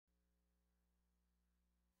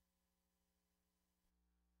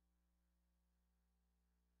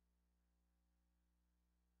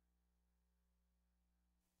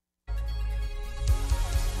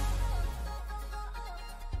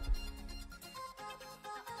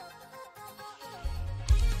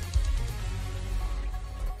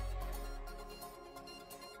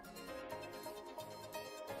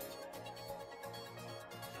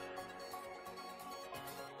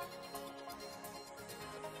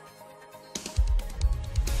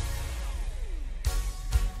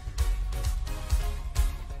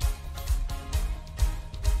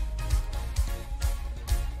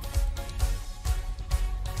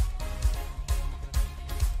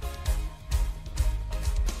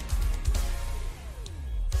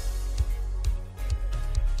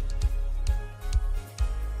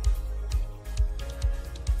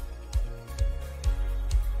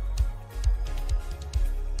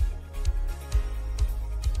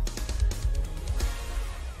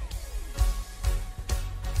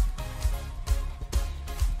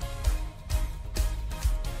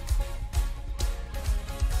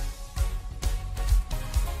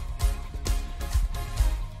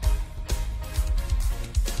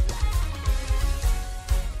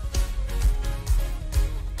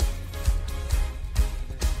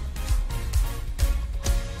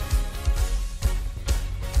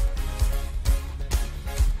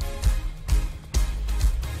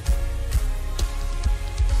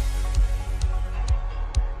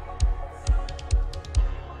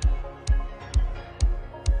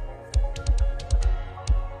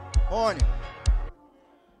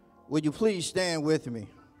Would you please stand with me?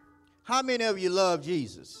 How many of you love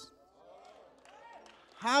Jesus?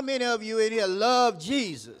 How many of you in here love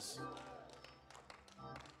Jesus?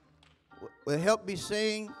 Will help me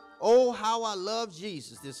sing, "Oh, How I Love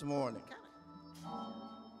Jesus" this morning.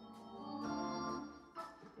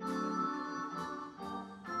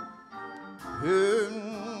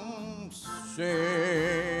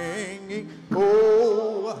 Singing,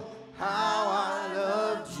 "Oh, how I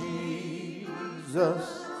love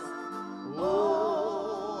Jesus.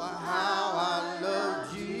 Oh, how I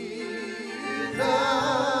love Jesus.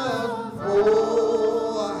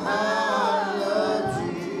 Oh, how I love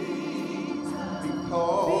Jesus.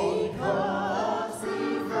 Because he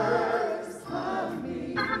first loved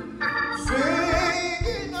me.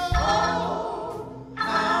 Singing, "Oh,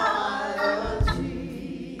 how I love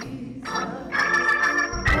Jesus.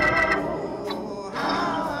 Oh,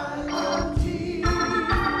 how I love Jesus.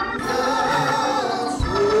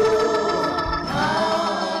 Oh, how I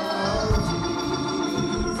love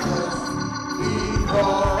Jesus.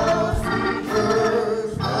 Because he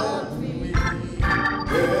first loved me.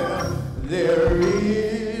 Yeah, there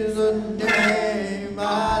is a name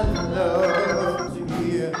I love to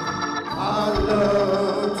hear. I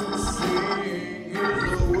love to sing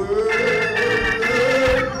his word.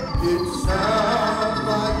 It sounds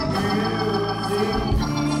like music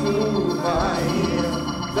to my ear.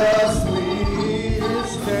 The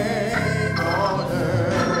sweetest thing on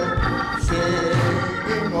earth.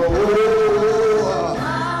 Singing, "Oh,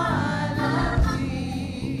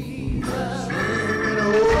 singing, "Oh, singing, "Oh,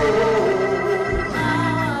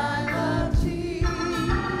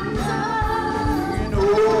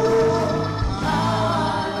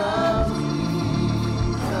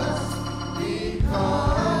 because he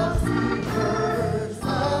first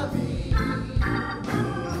loved me."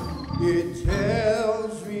 It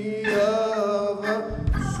tells me of a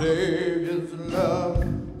Savior's love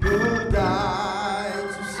who died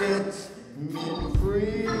to set me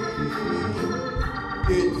free.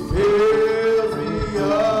 It fills me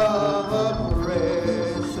of a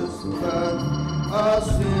precious blood, a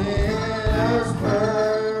sinner's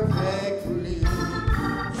perfectly.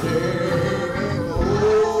 Singing,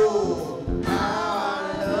 "Oh, how I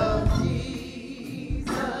love Jesus."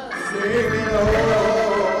 Singing,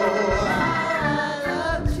 "Oh, how I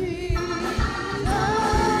love Jesus."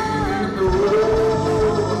 Singing,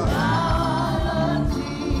 "Oh, how I love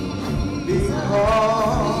Jesus."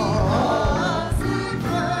 Because he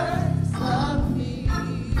first loved me.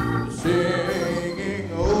 Singing,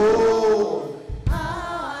 "Oh,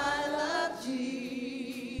 how I love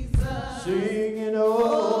Jesus." Singing,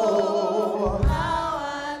 "Oh, how I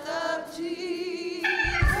love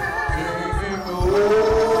Jesus." Singing, "Oh,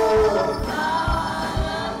 how I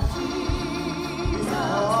love Jesus.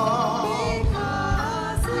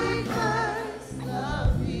 Because he first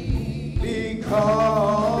loved me.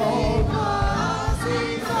 Because he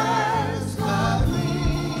first loved me.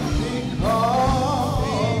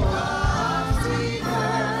 Because he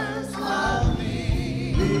first loved me.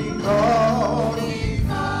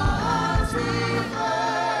 Because he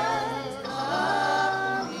first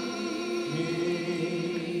loved me.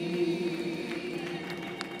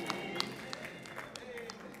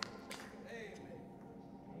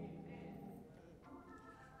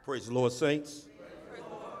 Praise the Lord, saints.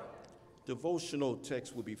 Devotional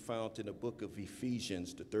text will be found in the book of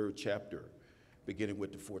Ephesians, the 3rd chapter, beginning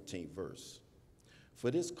with the 14th verse.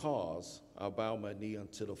 "For this cause I bow my knee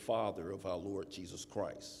unto the Father of our Lord Jesus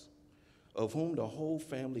Christ, of whom the whole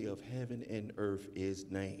family of heaven and earth is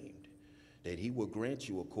named, that he will grant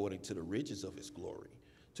you according to the riches of his glory,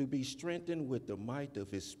 to be strengthened with the might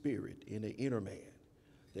of his Spirit in the inner man,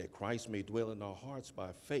 that Christ may dwell in our hearts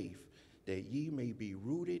by faith, that ye may be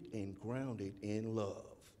rooted and grounded in love,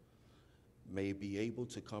 may be able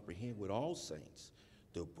to comprehend with all saints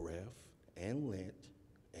the breadth and length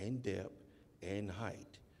and depth and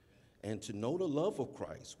height, and to know the love of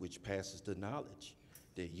Christ, which passes the knowledge,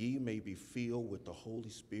 that ye may be filled with the Holy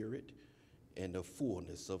Spirit and the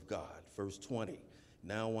fullness of God." Verse 20,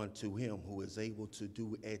 "Now unto him who is able to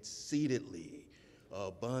do exceedingly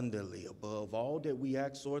abundantly above all that we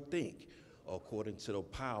ask or think, according to the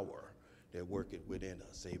power that worketh within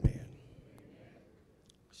us." Amen.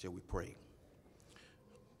 Shall we pray?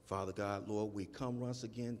 Father God, Lord, we come once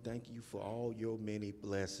again. Thank you for all your many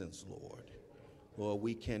blessings, Lord. Lord,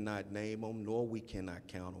 we cannot name them, nor we cannot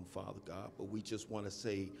count them, Father God, but we just want to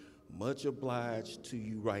say much obliged to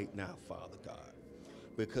you right now, Father God,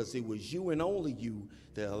 because it was you and only you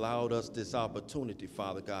that allowed us this opportunity,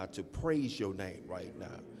 Father God, to praise your name right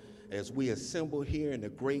now. As we assemble here in a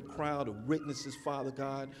great crowd of witnesses, Father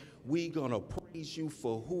God, we're going to praise praise you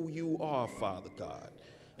for who you are, Father God.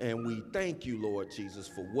 And we thank you, Lord Jesus,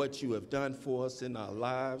 for what you have done for us in our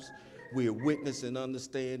lives. We are witness and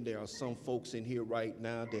understand there are some folks in here right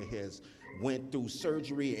now that has went through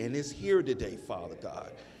surgery and is here today, Father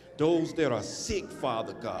God. Those that are sick,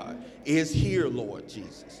 Father God, is here, Lord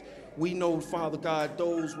Jesus. We know, Father God,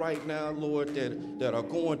 those right now, Lord, that are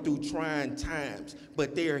going through trying times,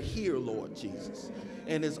 but they're here, Lord Jesus.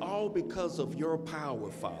 And it's all because of your power,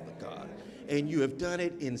 Father God. And you have done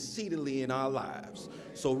it exceedingly in our lives.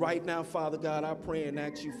 So right now, Father God, I pray and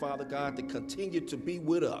ask you, Father God, to continue to be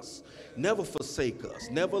with us. Never forsake us.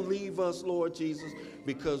 Never leave us, Lord Jesus,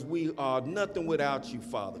 because we are nothing without you,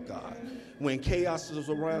 Father God. When chaos is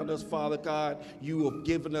around us, Father God, you have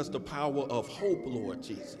given us the power of hope, Lord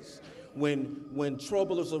Jesus. When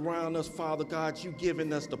trouble is around us, Father God, you've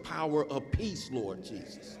given us the power of peace, Lord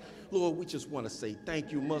Jesus. Lord, we just want to say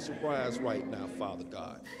thank you, Muscle Rise, right now, Father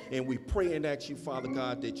God. And we pray and ask you, Father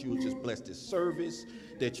God, that you will just bless this service,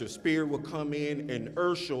 that your spirit will come in and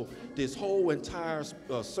usher this whole entire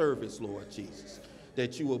service, Lord Jesus.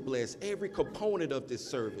 That you will bless every component of this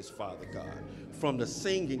service, Father God, from the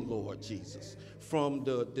singing, Lord Jesus, from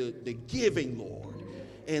the giving, Lord.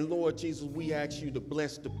 And Lord Jesus, we ask you to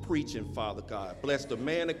bless the preaching, Father God. Bless the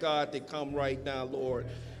man of God that come right now, Lord.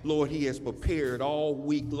 Lord, he has prepared all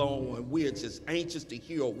week long, and we are just anxious to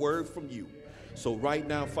hear a word from you. So right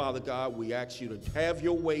now, Father God, we ask you to have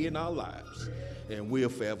your way in our lives, and we'll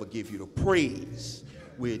forever give you the praise.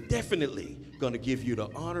 We're definitely going to give you the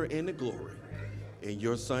honor and the glory. In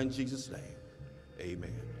your Son, Jesus' name,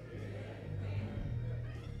 amen.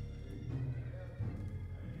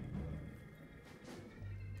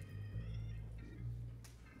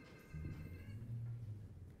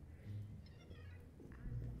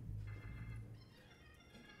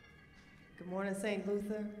 Good morning, St.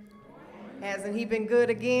 Luther. Hasn't he been good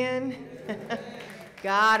again?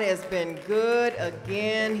 God has been good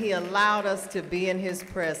again. He allowed us to be in his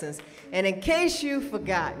presence. And in case you've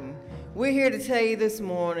forgotten, we're here to tell you this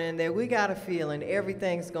morning that we got a feeling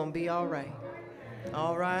everything's going to be all right.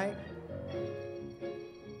 All right?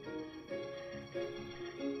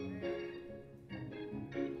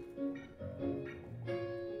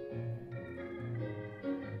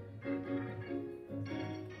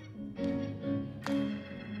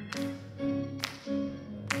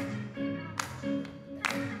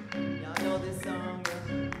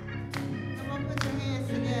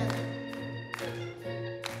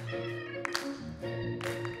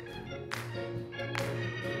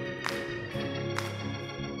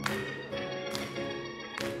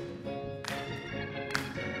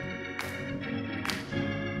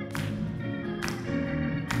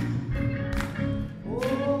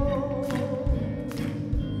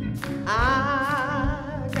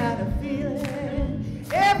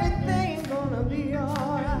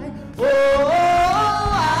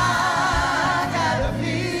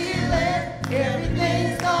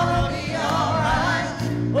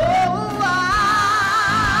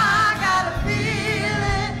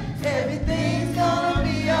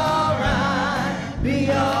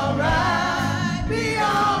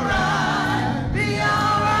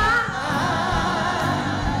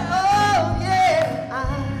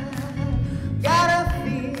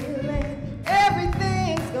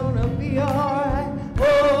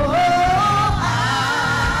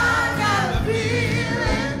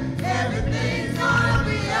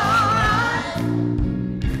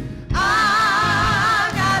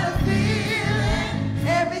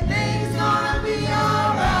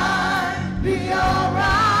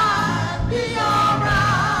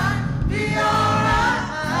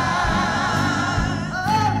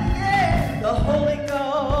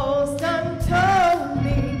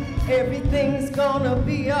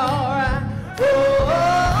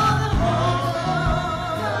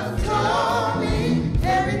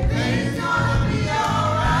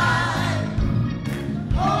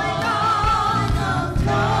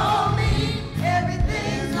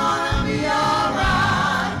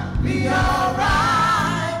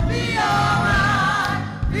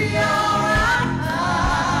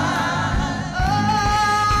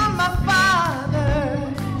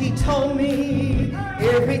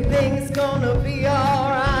 Everything's gonna be all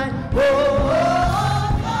right.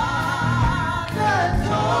 God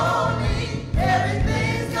told me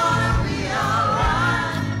everything's gonna be all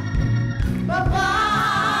right. My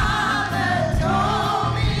Father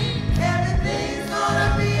told me everything's gonna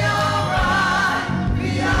be all right.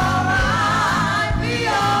 Be all right, be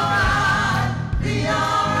all right, be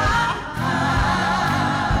all right.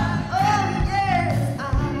 Oh yes, I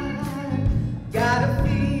got a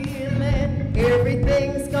feeling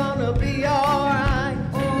everything's gonna be all right.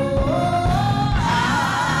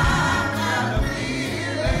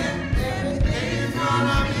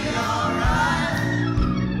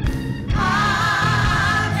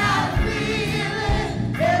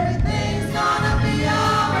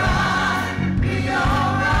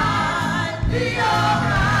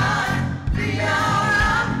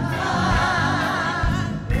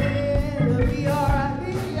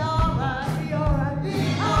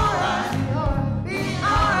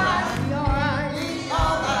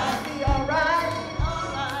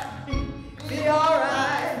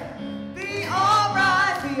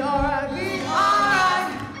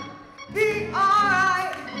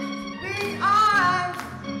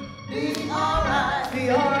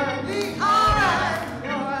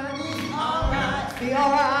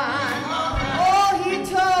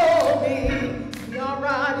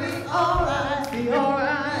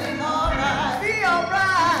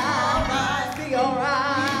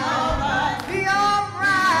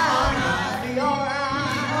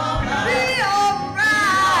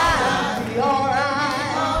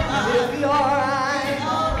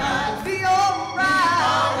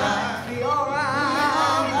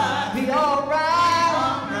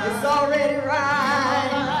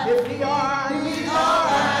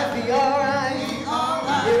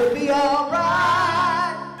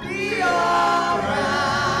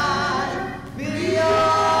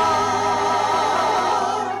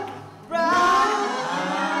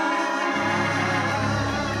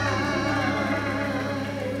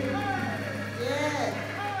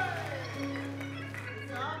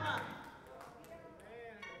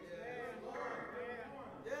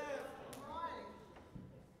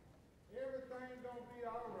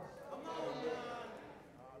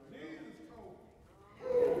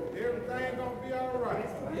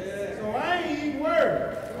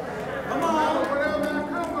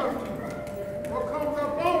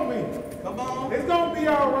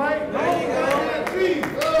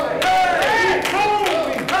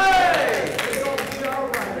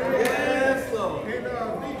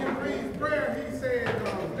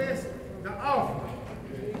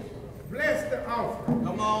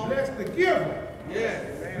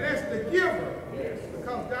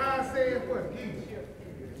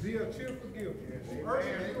 Be a cheerful giver.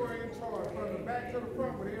 Ushers, you are in charge. From the back to the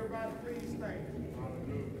front, but everybody please stand.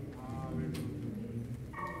 Hallelujah.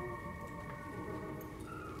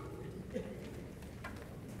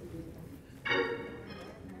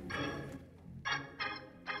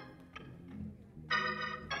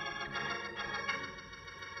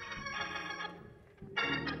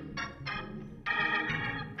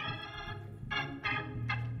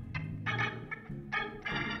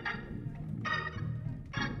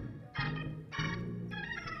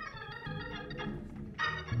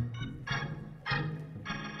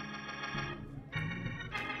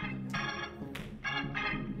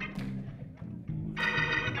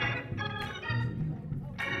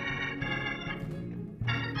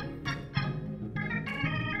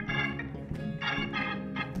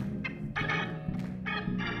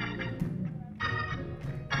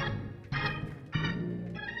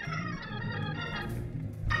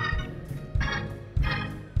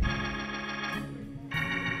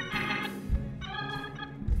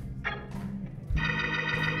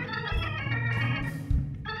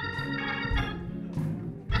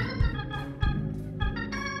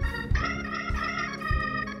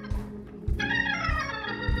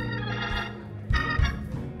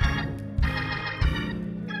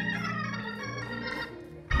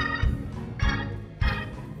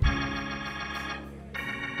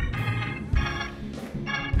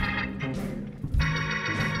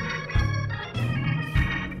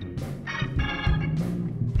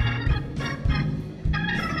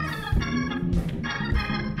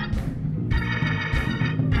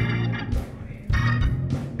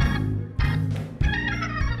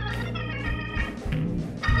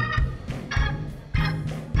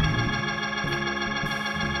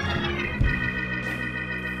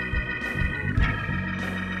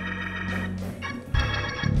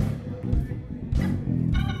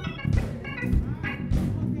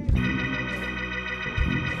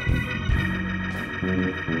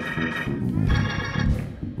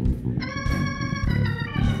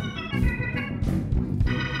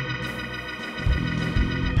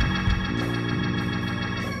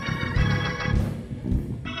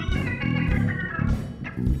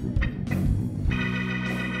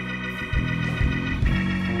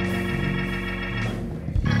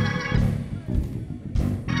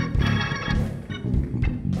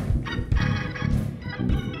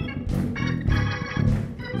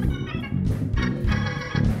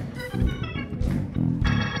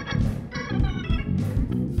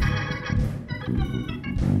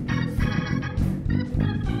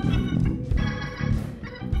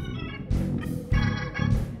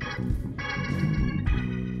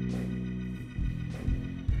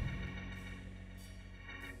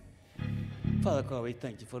 Father God, we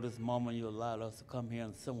thank you for this moment you allowed us to come here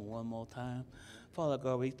and sing one more time. Father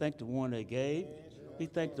God, we thank the one that gave. We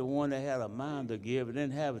thank the one that had a mind to give and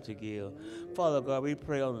didn't have it to give. Father God, we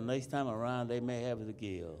pray on the next time around they may have it to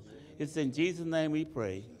give. It's in Jesus' name we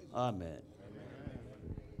pray. Amen.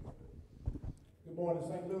 Good morning,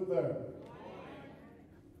 St. Luther.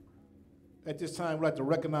 At this time, we'd like to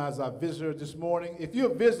recognize our visitor this morning. If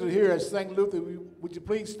you're a visitor here at St. Luther, would you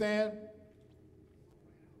please stand?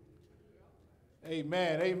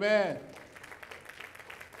 Amen, amen.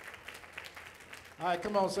 All right,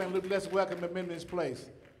 come on, St. Luke, let's welcome him in this place.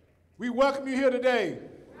 We welcome you here today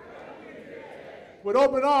with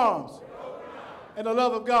open arms and the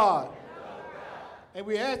love of God. And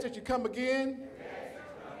we ask that you come again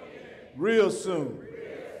real soon.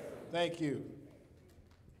 Thank you.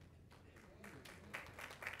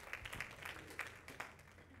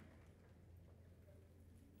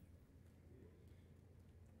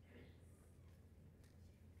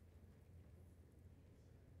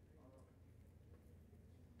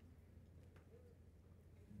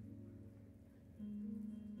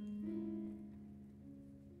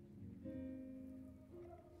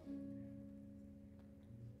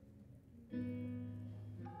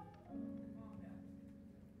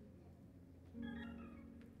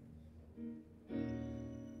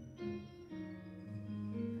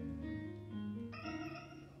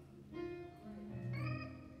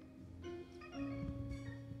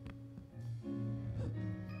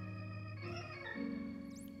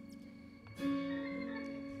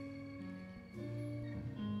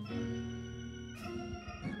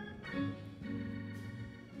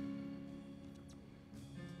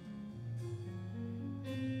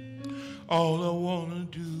 All I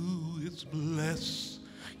want to do is bless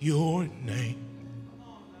your name.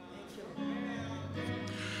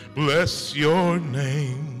 Bless your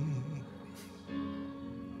name.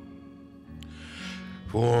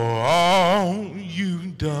 For all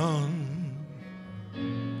you've done,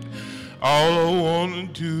 All I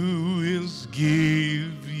want to do is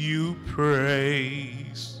give you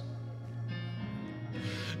praise.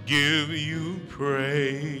 Give you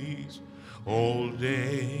praise all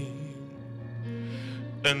day.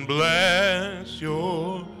 And bless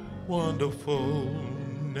your wonderful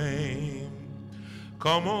name.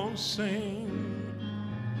 Come on, sing.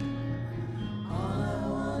 All I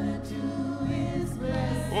want to do is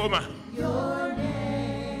bless your name.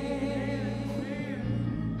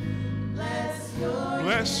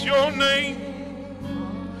 Bless your name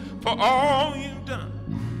for all you've done.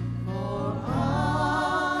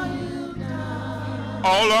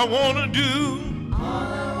 All I want to do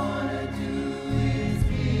is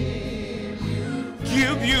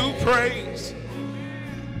give you praise.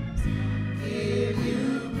 Give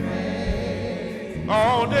you praise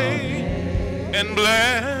all day and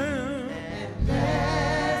bless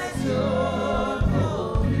your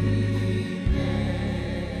holy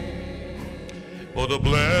name. For the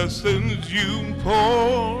blessings you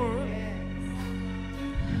pour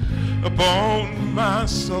upon my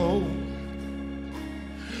soul,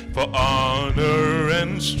 for honor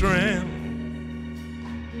and strength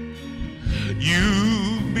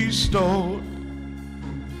you bestowed,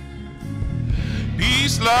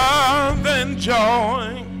 peace, love, and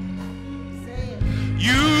joy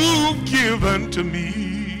you've given to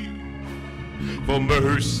me, for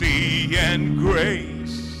mercy and grace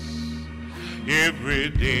every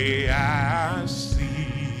day I see.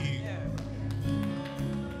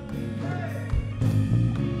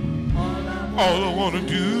 All I want to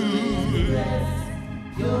do is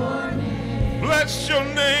bless your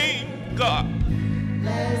name, God.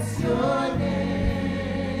 Bless your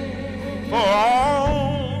name for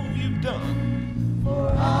all you've done.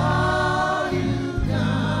 For all you've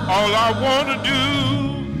done. All I want to do.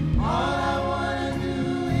 All I want to do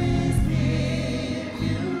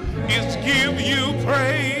is give you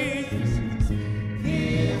praise.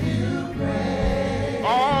 Give you praise.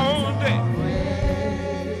 All day.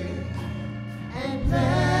 And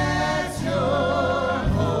bless your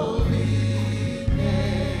holy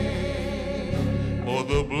name. For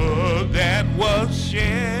the blood that was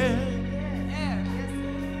shed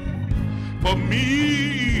for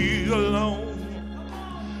me alone,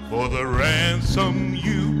 for the ransom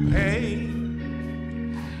you paid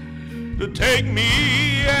to take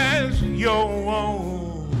me as your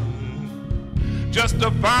own, just to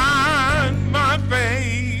find my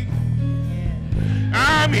faith.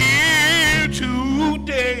 I'm here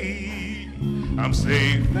today, I'm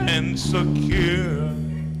safe and secure.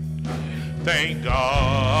 Thank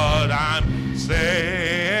God I'm saved.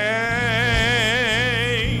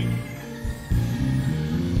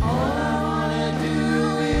 All I want to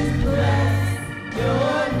do is bless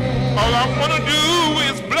your name. All I want to do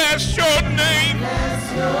is bless your name. Bless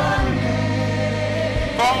your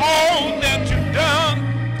name. For all that you've done.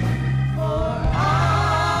 For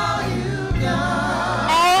all you've done.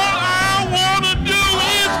 All I want to do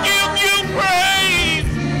is give you praise.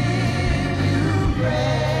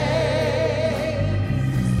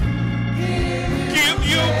 Give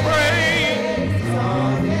you praise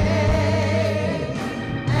all day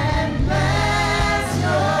and bless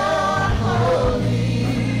your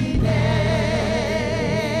holy name.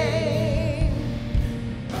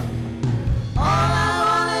 All I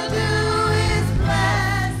want to do is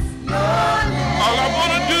bless your name. All I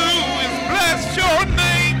want to do is bless your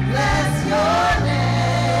name. Bless your name.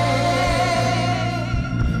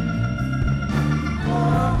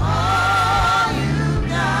 For all you've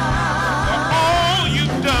done. For all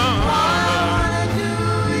you've done.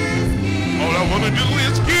 All I want to do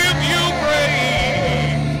is give you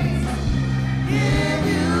praise. Give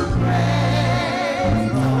you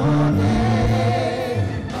praise all day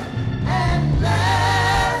and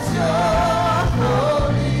bless your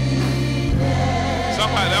holy name.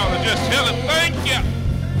 Somebody ought to just tell him thank you.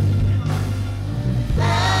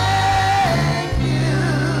 Thank you.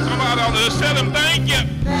 Somebody ought to just tell him thank you.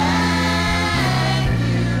 Thank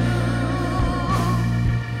you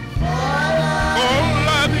For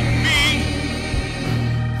loving me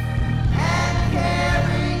and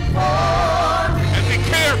caring for me. and to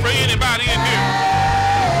care for anybody in here.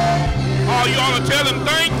 Oh, you ought to tell him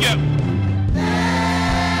thank you.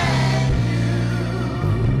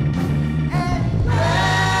 And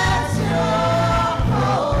bless your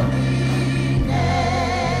holy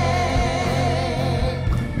name.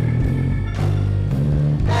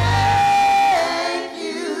 Thank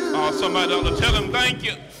you. Oh, somebody ought to tell him thank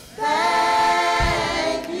you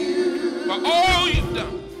Thank you for all you've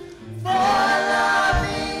done, for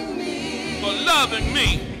loving me for loving me.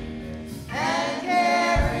 and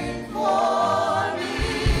caring for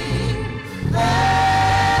me.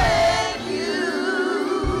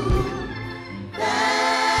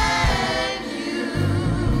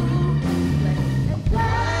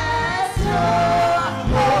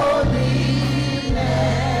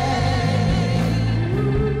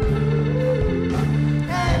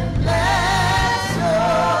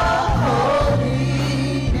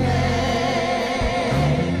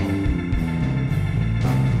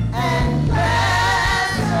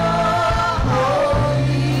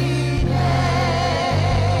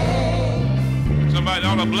 Somebody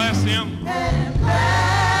ought to bless him. And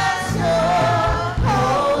bless your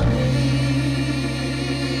holy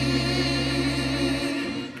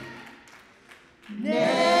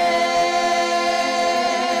name.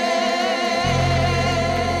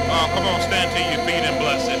 Oh, come on, stand to your feet and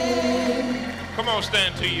bless him. Come on,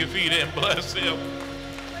 stand to your feet and bless him.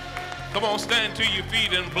 Come on, stand to your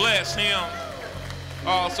feet and bless him.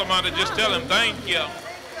 Oh, somebody just tell him, thank you.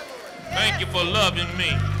 Thank you for loving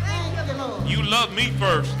me. You loved me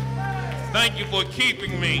first. Thank you for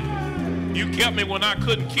keeping me. You kept me when I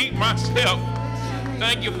couldn't keep myself.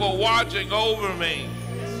 Thank you for watching over me.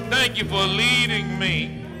 Thank you for leading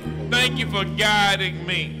me. Thank you for guiding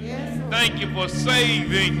me. Thank you for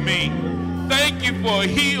saving me. Thank you for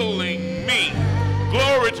healing me.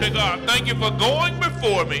 Glory to God. Thank you for going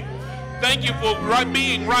before me. Thank you for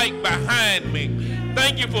being right behind me.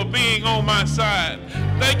 Thank you for being on my side.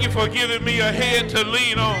 Thank you for giving me a head to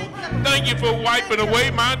lean on. Thank you for wiping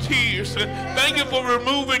away my tears. Thank you for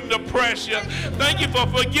removing the pressure. Thank you for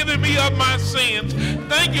forgiving me of my sins.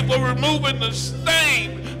 Thank you for removing the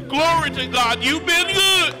stain. Glory to God. You've been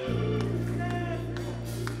good.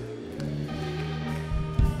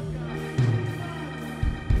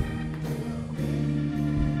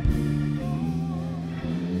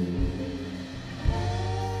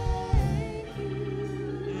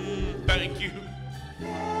 Thank you.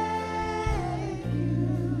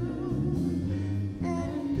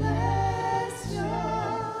 And bless your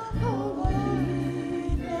holy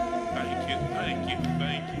name. Thank you. Thank you.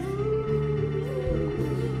 Thank you.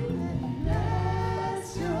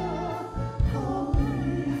 Bless your holy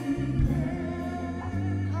name.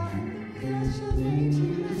 Bless your name,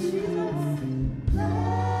 Jesus.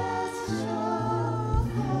 Bless your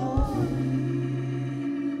holy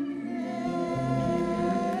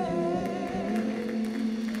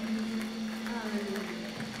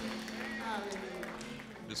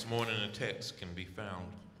This morning the text can be found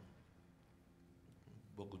in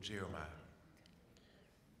the book of Jeremiah,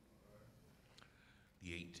 the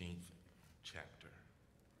 18th chapter,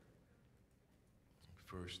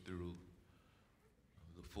 first through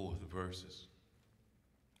the 4th verses.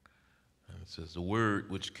 And it says, the word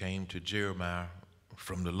which came to Jeremiah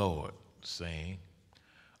from the Lord, saying,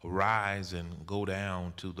 arise and go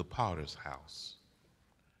down to the potter's house,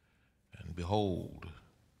 and behold,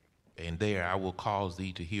 and there I will cause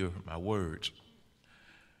thee to hear my words.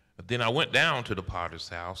 But then I went down to the potter's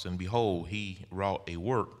house, and behold, he wrought a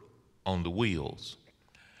work on the wheels,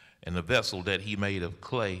 and the vessel that he made of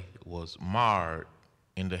clay was marred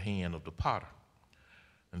in the hand of the potter.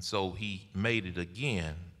 And so he made it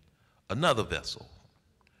again another vessel,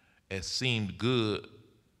 as seemed good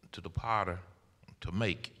to the potter to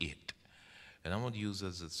make it. And I'm going to use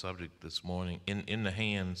as a subject this morning, in the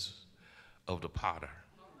hands of the potter.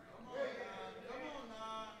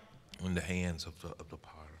 In the hands of the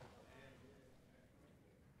potter.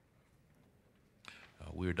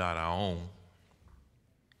 We're not our own.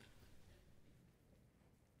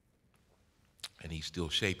 And he's still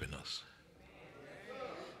shaping us.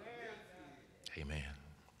 Amen.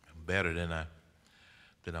 I'm better than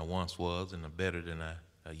I once was, and I'm better than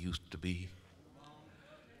I used to be.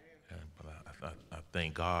 But I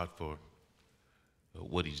thank God for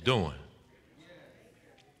what he's doing.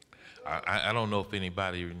 I don't know if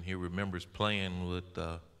anybody in here remembers playing with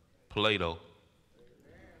Play-Doh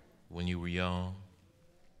when you were young.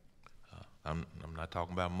 I'm not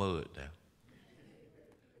talking about mud now.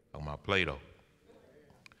 I'm talking about Play-Doh.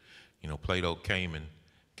 You know, Play-Doh came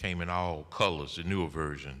in all colors, the newer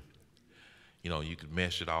version. You know, you could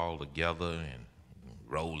mesh it all together and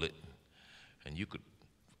roll it, and you could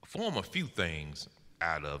form a few things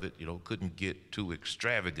out of it. You know, couldn't get too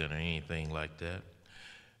extravagant or anything like that.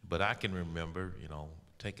 But I can remember, you know,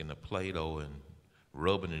 taking the Play-Doh and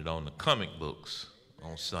rubbing it on the comic books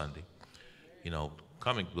on Sunday. You know,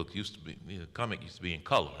 comic book used to be in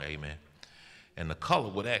color, amen. And the color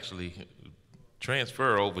would actually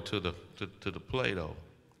transfer over to the Play-Doh.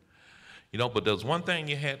 You know, but there's one thing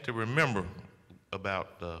you had to remember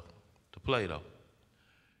about the Play-Doh,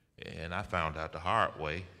 and I found out the hard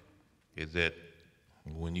way, is that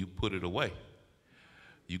when you put it away,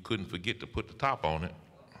 you couldn't forget to put the top on it.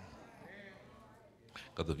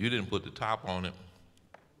 Because if you didn't put the top on it,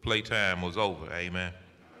 playtime was over, amen.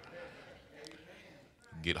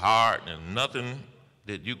 Get hard and nothing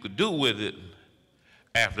that you could do with it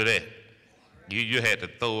after that. You had to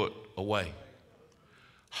throw it away.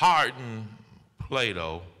 Hardened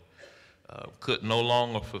Play-Doh could no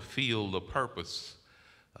longer fulfill the purpose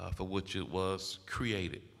for which it was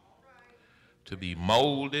created, to be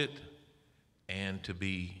molded and to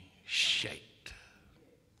be shaped.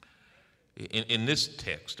 In this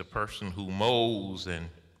text, the person who molds and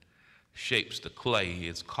shapes the clay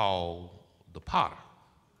is called the potter.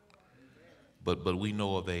 But we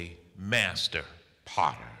know of a master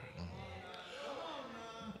potter.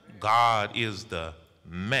 God is the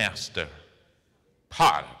master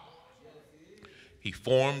potter. He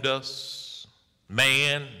formed us,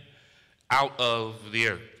 man, out of the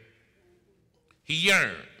earth. He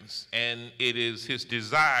yearns, and it is his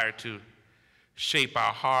desire to shape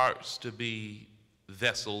our hearts to be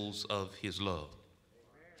vessels of his love.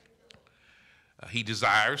 He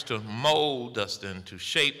desires to mold us and to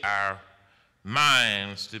shape our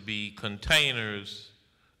minds to be containers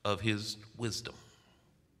of his wisdom.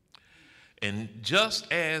 And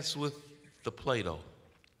just as with the Play-Doh,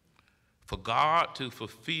 for God to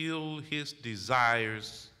fulfill his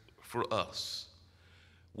desires for us,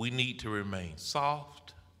 we need to remain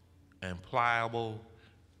soft and pliable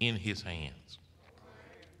in his hands.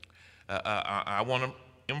 I want to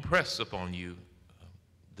impress upon you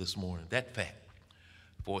this morning that fact.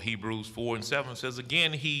 For Hebrews 4:7 says,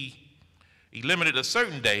 again, he limited a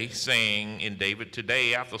certain day, saying in David,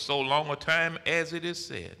 today, after so long a time, as it is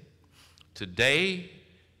said, today,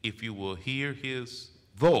 if you will hear his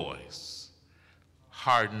voice,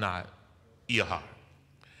 harden not your heart.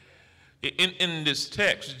 In this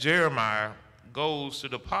text, Jeremiah goes to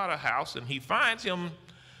the potter house and he finds him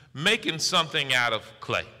making something out of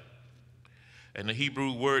clay. And the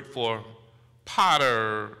Hebrew word for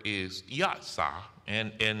potter is yatsar,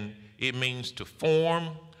 and it means to form,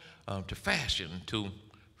 to fashion, to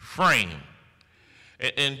frame.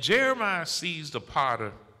 And Jeremiah sees the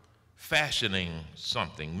potter fashioning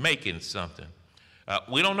something, making something.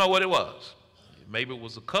 We don't know what it was. Maybe it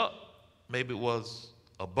was a cup, maybe it was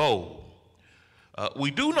a bowl. We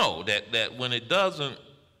do know that when it doesn't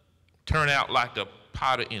turn out like the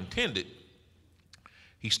potter intended,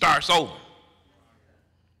 he starts over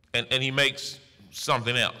and he makes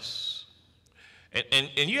something else.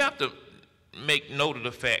 And you have to make note of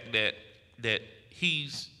the fact that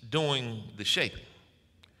he's doing the shaping.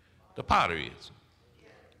 The potter is.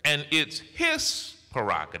 And it's his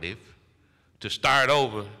prerogative to start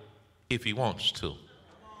over if he wants to.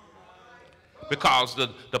 Because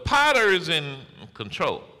the potter is in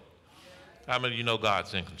control. How many of you know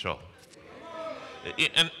God's in control?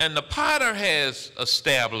 And the potter has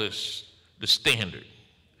established the standard.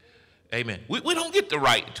 Amen. We don't get the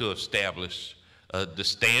right to establish the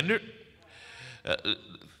standard.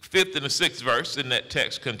 5th and the 6th verse in that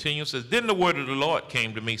text continues, says, then the word of the Lord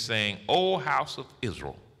came to me, saying, O house of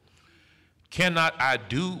Israel, cannot I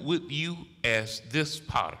do with you as this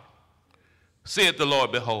potter? Saith the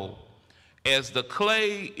Lord, behold, as the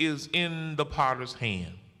clay is in the potter's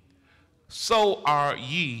hand, so are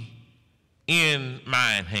ye in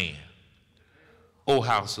mine hand, O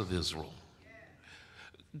house of Israel.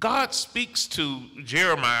 God speaks to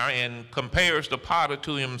Jeremiah and compares the potter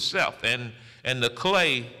to himself and the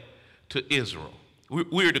clay to Israel.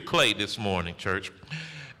 We're the clay this morning, church.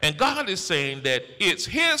 And God is saying that it's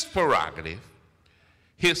his prerogative,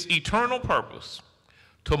 his eternal purpose,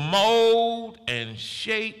 to mold and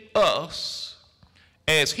shape us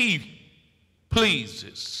as he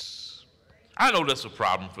pleases. I know that's a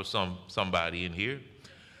problem for somebody in here.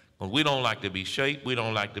 But we don't like to be shaped. We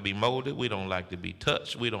don't like to be molded. We don't like to be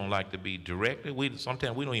touched. We don't like to be directed.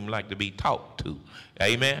 Sometimes we don't even like to be talked to.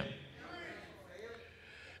 Amen?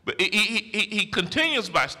 But he continues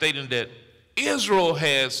by stating that Israel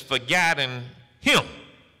has forgotten him.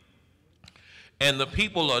 And the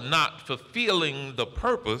people are not fulfilling the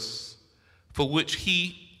purpose for which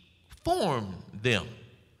he formed them.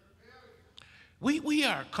 We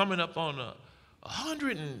are coming up on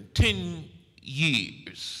 110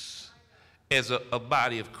 years as a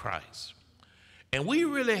body of Christ. And we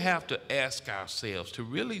really have to ask ourselves to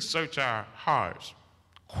really search our hearts,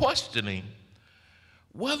 questioning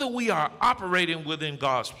whether we are operating within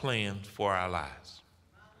God's plan for our lives.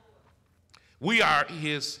 We are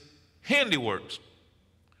his handiworks,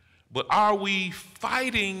 but are we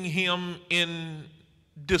fighting him in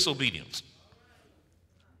disobedience?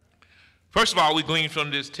 First of all, we glean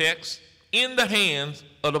from this text, in the hands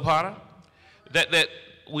of the potter, that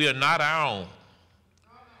we are not our own.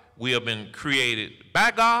 We have been created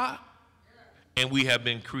by God, and we have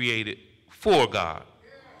been created for God.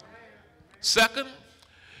 Second,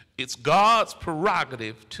 it's God's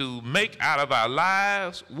prerogative to make out of our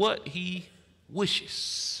lives what he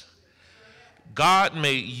wishes. God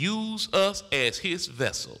may use us as his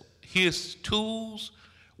vessel, his tools,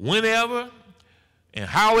 whenever and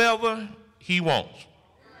however he wants.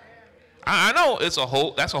 I know that's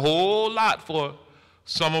a whole lot for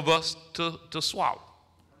some of us to swallow.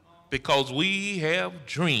 because we have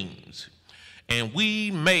dreams and we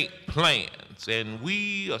make plans and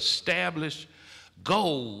we establish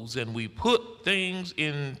goals and we put things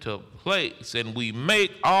into place and we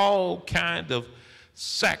make all kind of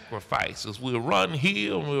sacrifices. We'll run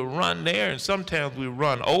here and we'll run there, and sometimes we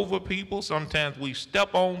run over people, sometimes we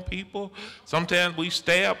step on people, sometimes we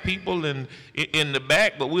stab people in the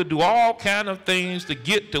back, but we'll do all kind of things to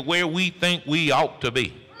get to where we think we ought to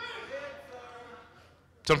be.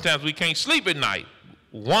 Sometimes we can't sleep at night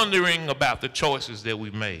wondering about the choices that we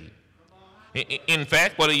made. In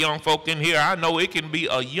fact, for the young folk in here, I know it can be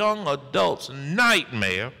a young adult's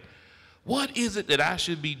nightmare. What is it that I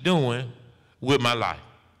should be doing with my life?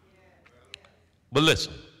 But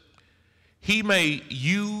listen, he may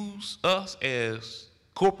use us as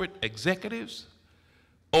corporate executives,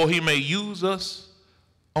 or he may use us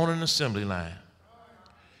on an assembly line.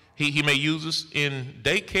 He may use us in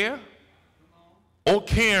daycare or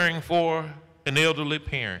caring for an elderly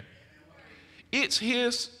parent. It's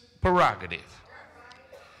his prerogative.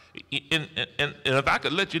 And if I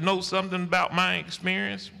could let you know something about my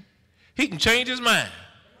experience, he can change his mind.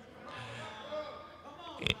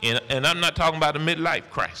 And I'm not talking about a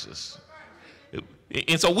midlife crisis.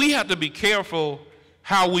 And so we have to be careful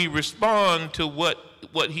how we respond to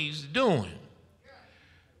what he's doing.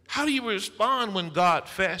 How do you respond when God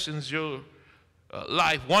fashions your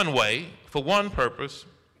life one way for one purpose,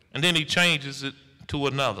 and then he changes it to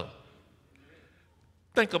another?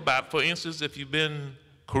 Think about, for instance, if you've been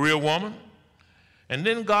a career woman, and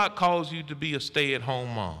then God calls you to be a stay-at-home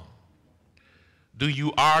mom. Do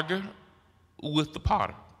you argue with the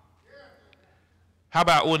potter? How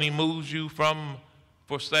about when he moves you from,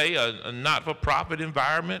 for say, a not-for-profit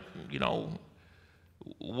environment, you know,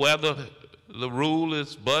 whether the rule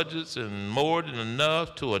is budgets and more than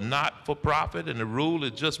enough, to a not-for-profit, and the rule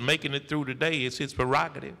is just making it through the day? It's his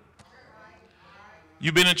prerogative.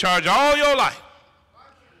 You've been in charge all your life,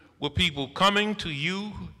 with people coming to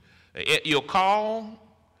you at your call,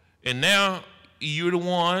 and now you're the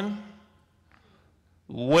one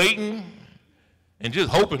waiting and just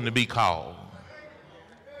hoping to be called.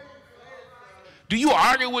 Do you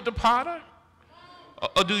argue with the potter,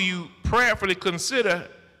 or do you prayerfully consider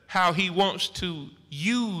how he wants to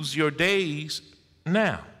use your days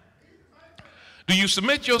now? Do you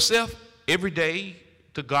submit yourself every day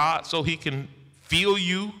to God so he can fill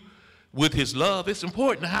you with his love? It's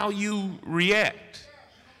important how you react.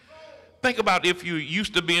 Think about if you're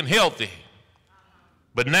used to being healthy,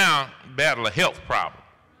 but now battle a health problem.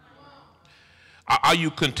 Are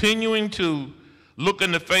you continuing to look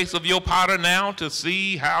in the face of your potter now to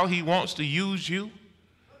see how he wants to use you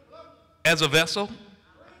as a vessel,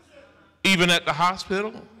 even at the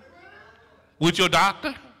hospital, with your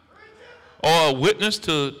doctor, or a witness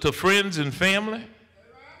to friends and family?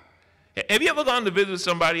 Have you ever gone to visit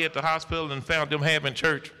somebody at the hospital and found them having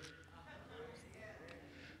church,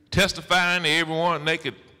 testifying to everyone they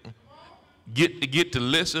could get to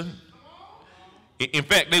listen? In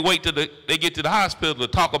fact, they wait till they get to the hospital to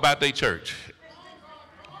talk about their church.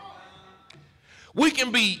 We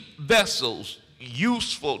can be vessels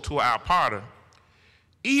useful to our potter,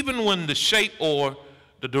 even when the shape or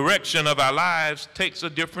the direction of our lives takes a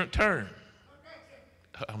different turn.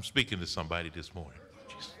 I'm speaking to somebody this morning.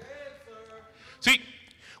 See,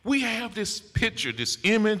 we have this picture, this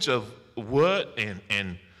image of what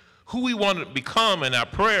and who we want to become, and our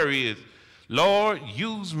prayer is, Lord,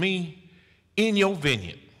 use me in your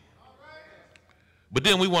vineyard. But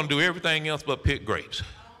then we want to do everything else but pick grapes.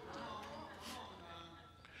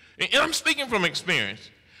 And I'm speaking from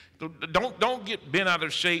experience. Don't get bent out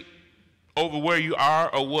of shape over where you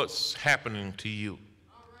are or what's happening to you.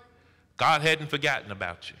 God hadn't forgotten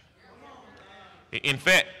about you. In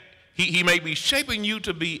fact, he may be shaping you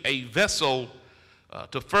to be a vessel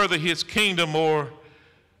to further his kingdom, or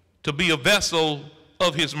to be a vessel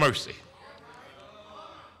of his mercy.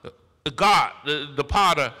 God, the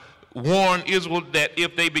potter, warned Israel that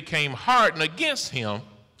if they became hardened against him,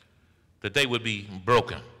 that they would be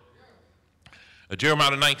broken.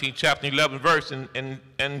 Jeremiah the 19th chapter 11 verse,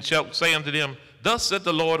 and shall say unto them, thus saith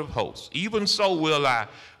the Lord of hosts, even so will I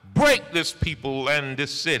break this people and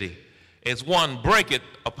this city, as one breaketh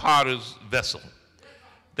a potter's vessel,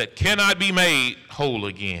 that cannot be made whole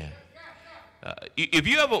again. If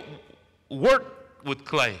you ever work with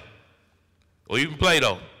clay, or even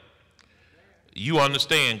Play-Doh, you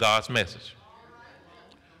understand God's message.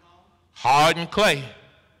 Hardened clay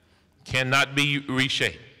cannot be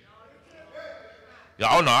reshaped.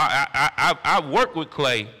 Y'all know I've worked with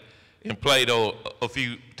clay and Play-Doh a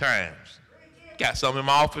few times. Got some in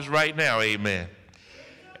my office right now, amen.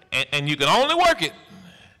 And you can only work it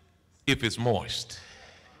if it's moist.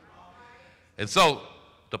 And so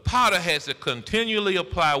the potter has to continually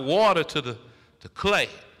apply water to the clay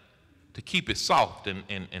to keep it soft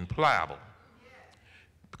and pliable.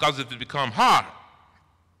 Because if it becomes hard,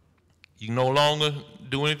 you can no longer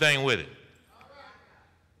do anything with it.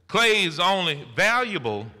 Clay is only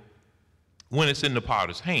valuable when it's in the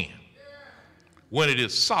potter's hand, when it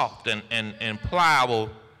is soft and pliable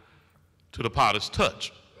to the potter's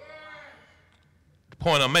touch. The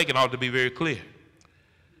point I'm making ought to be very clear.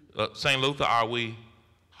 St. Luther, are we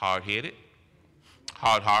hard-headed,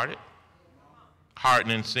 hard-hearted,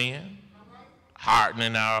 hardened in sin, hardened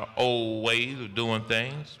in our old ways of doing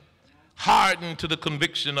things, hardened to the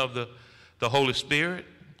conviction of the Holy Spirit?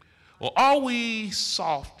 Or are we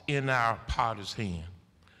soft in our potter's hand,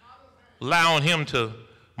 allowing him to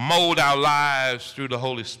mold our lives through the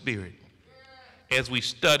Holy Spirit as we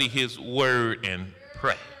study his word and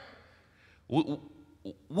pray?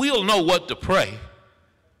 We'll know what to pray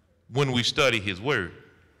when we study his word.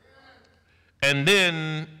 And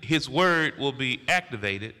then his word will be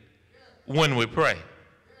activated when we pray.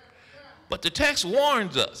 But the text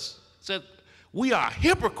warns us, said, we are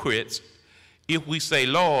hypocrites if we say,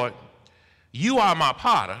 Lord, you are my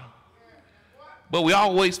potter, but we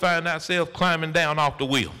always find ourselves climbing down off the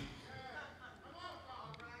wheel.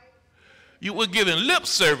 You were giving lip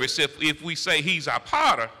service if we say he's our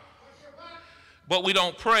potter, but we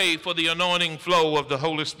don't pray for the anointing flow of the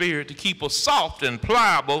Holy Spirit to keep us soft and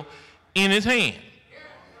pliable in his hand.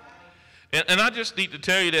 And I just need to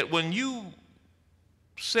tell you that when you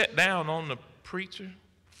sit down on the preacher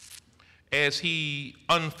as he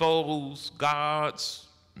unfolds God's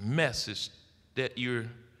message, that you're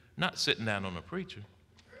not sitting down on the preacher,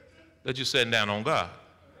 that you're sitting down on God.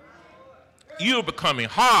 You're becoming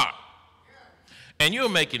hard, and you're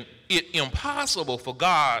making it impossible for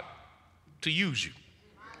God to use you.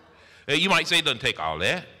 You might say it doesn't take all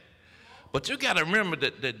that, but you got to remember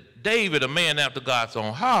that David, a man after God's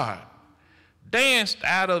own heart, danced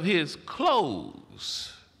out of his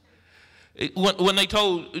clothes. When they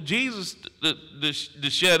told Jesus to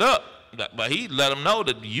shut up, but he let them know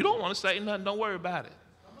that you don't want to say nothing, don't worry about it.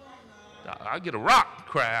 I get a rock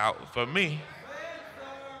cry out for me.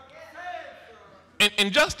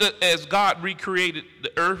 And just as God recreated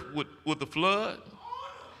the earth with the flood,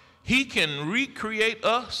 he can recreate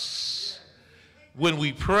us when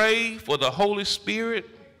we pray for the Holy Spirit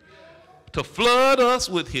to flood us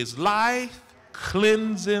with his life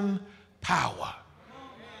cleansing power.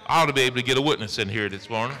 I ought to be able to get a witness in here this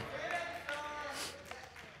morning.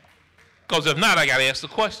 Because if not, I got to ask the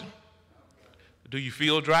question. Do you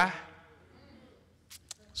feel dry?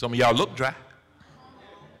 Some of y'all look dry.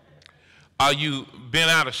 Are you bent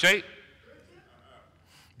out of shape?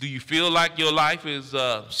 Do you feel like your life is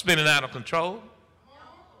spinning out of control?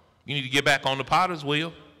 You need to get back on the potter's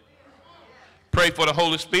wheel. Pray for the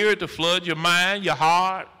Holy Spirit to flood your mind, your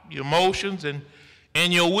heart, your emotions,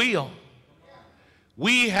 and your will.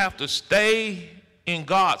 We have to stay in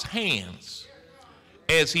God's hands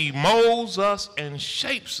as he molds us and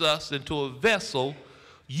shapes us into a vessel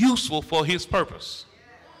useful for his purpose.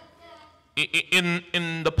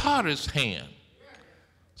 In the potter's hand.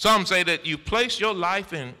 Some say that you place your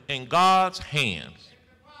life in God's hands,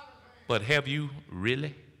 but have you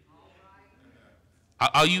really?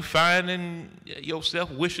 Are you finding yourself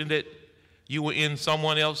wishing that you were in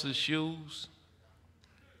someone else's shoes?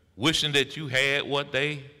 Wishing that you had what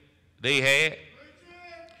they had?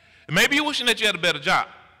 Maybe you're wishing that you had a better job,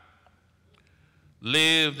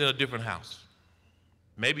 lived in a different house,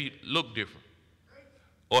 maybe looked different,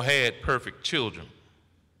 or had perfect children.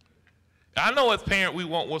 I know as parents we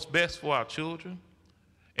want what's best for our children.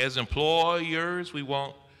 As employers, we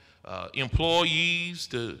want employees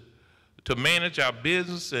to manage our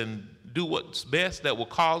business and do what's best that will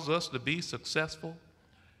cause us to be successful.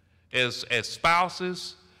 As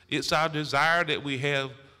spouses, it's our desire that we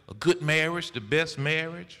have a good marriage, the best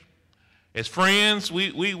marriage. As friends,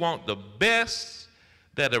 we want the best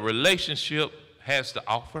that a relationship has to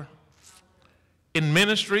offer. In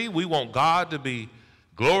ministry, we want God to be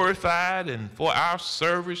glorified and for our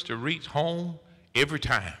service to reach home every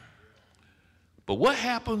time. But what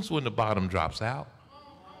happens when the bottom drops out?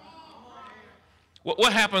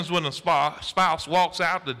 What happens when a spouse walks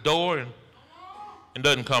out the door and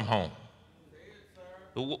doesn't come home?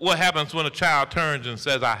 What happens when a child turns and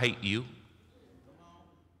says, I hate you?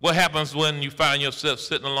 What happens when you find yourself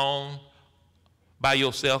sitting alone by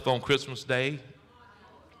yourself on Christmas Day?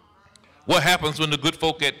 What happens when the good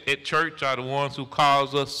folk at church are the ones who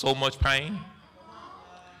cause us so much pain?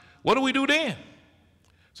 What do we do then?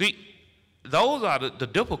 See, those are the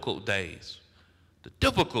difficult days. the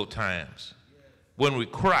difficult times, when we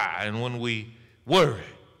cry and when we worry,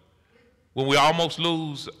 when we almost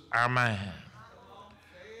lose our mind.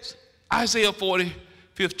 Isaiah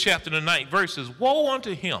 45th chapter, the 9th verse says, woe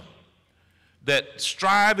unto him that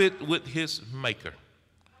striveth with his maker.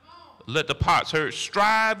 Let the potsherds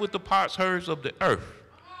strive with the potsherds of the earth.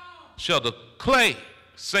 Shall the clay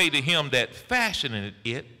say to him that fashioneth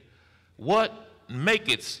it, what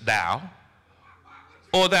makest thou,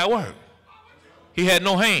 or thy work? He had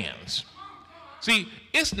no hands. See,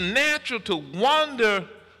 it's natural to wonder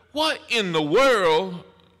what in the world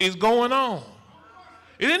is going on.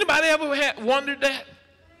 Did anybody ever wondered that?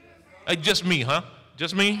 Just me, huh?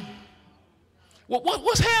 Just me?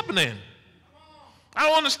 What's happening? I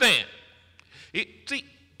don't understand. See,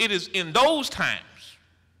 it is in those times,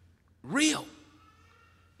 real,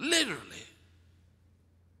 literally,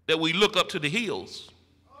 that we look up to the hills,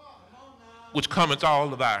 which cometh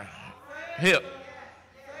all of our help.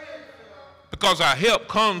 Because our help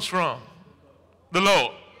comes from the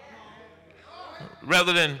Lord.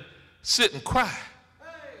 Rather than sit and cry,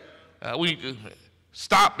 we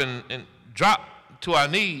stop and drop to our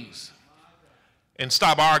knees and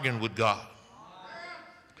stop arguing with God.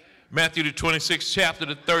 Matthew the 26th chapter,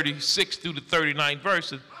 the 36th through the 39th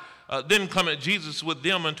verses. Then cometh Jesus with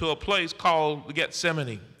them into a place called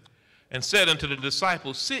Gethsemane, and said unto the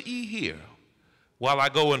disciples, sit ye here, while I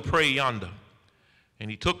go and pray yonder. And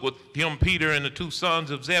he took with him Peter and the two sons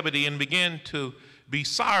of Zebedee, and began to be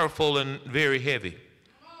sorrowful and very heavy.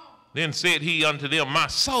 Then said he unto them, my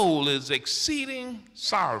soul is exceeding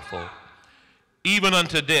sorrowful, even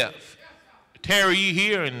unto death. Tarry ye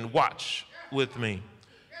here and watch with me.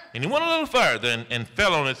 And he went a little further and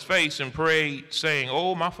fell on his face and prayed, saying,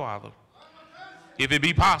 oh, my Father, if it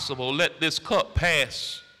be possible, let this cup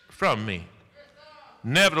pass from me.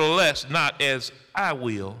 Nevertheless, not as I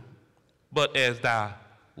will, but as thy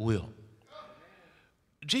will.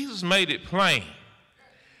 Jesus made it plain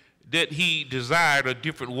that he desired a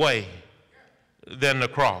different way than the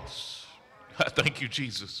cross. I thank you,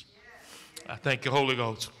 Jesus. I thank you, Holy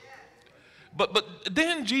Ghost. But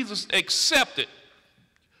then Jesus accepted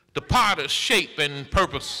the potter's shape and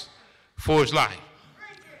purpose for his life.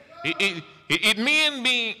 It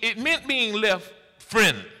meant being left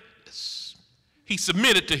friendless. He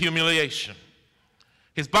submitted to humiliation.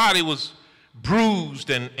 His body was bruised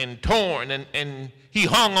and torn, and he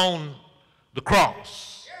hung on the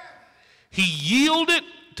cross. He yielded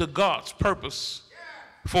to God's purpose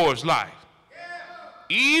for his life,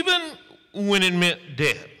 even when it meant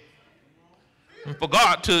death. And for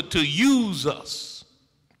God to use us,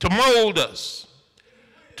 to mold us,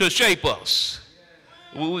 to shape us,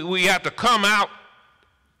 we have to come out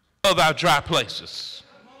of our dry places.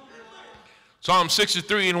 Psalm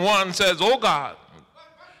 63:1 says, O God,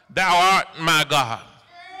 thou art my God.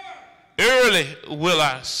 Early will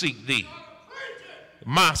I seek thee.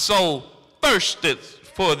 My soul thirsteth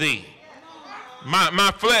for thee.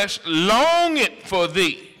 My flesh longeth for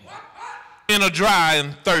thee in a dry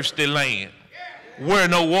and thirsty land where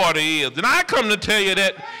no water is. And I come to tell you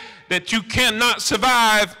that you cannot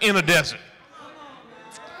survive in a desert.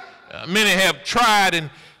 Many have tried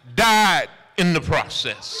and died in the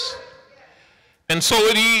process. And so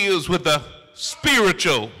it is with the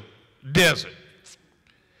spiritual desert.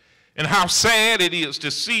 And how sad it is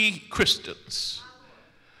to see Christians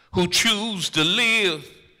who choose to live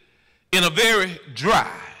in a very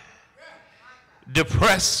dry,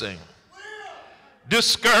 depressing,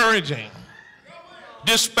 discouraging,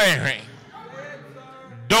 despairing,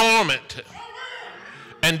 dormant,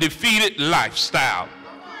 and defeated lifestyle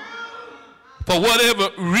for whatever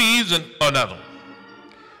reason or another.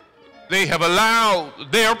 They have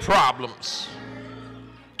allowed their problems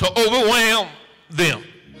to overwhelm them.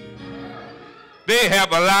 They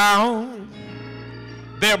have allowed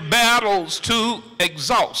their battles to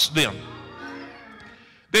exhaust them.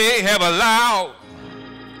 They have allowed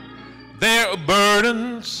their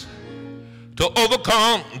burdens to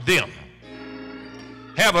overcome them.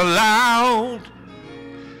 Have allowed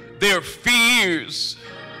their fears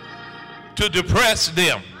to depress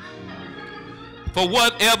them for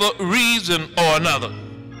whatever reason or another.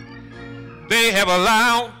 They have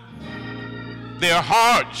allowed their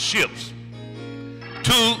hardships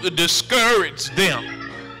to discourage them.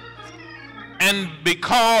 And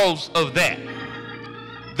because of that,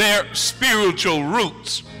 their spiritual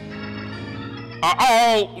roots are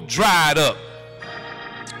all dried up.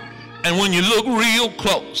 And when you look real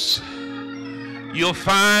close, you'll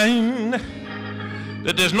find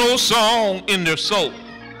that there's no song in their soul,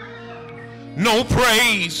 no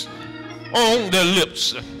praise on their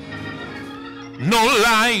lips, no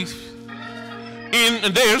life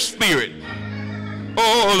in their spirit.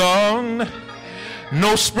 Oh Lord,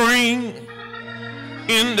 no spring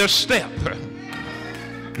in their step,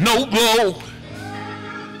 no glow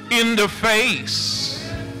in their face,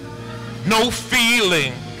 no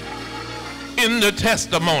feeling in the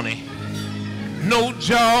testimony, no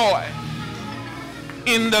joy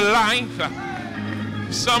in the life.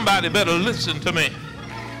 Somebody better listen to me,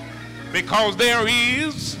 because there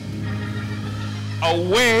is a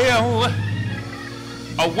well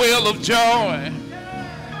of joy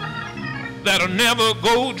that'll never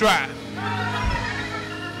go dry,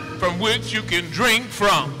 from which you can drink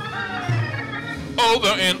from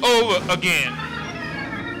over and over again.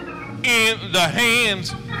 In the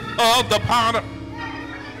hands of the potter,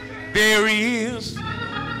 there is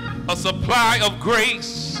a supply of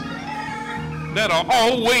grace that'll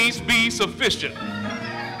always be sufficient,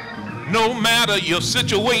 no matter your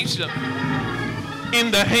situation.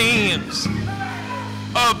 In the hands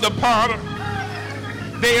of the potter,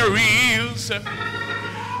 there is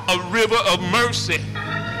a river of mercy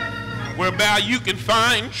whereby you can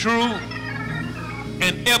find true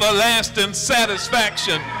and everlasting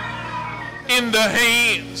satisfaction. In the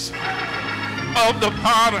hands of the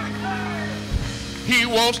potter, he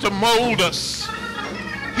wants to mold us.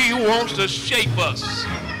 He wants to shape us.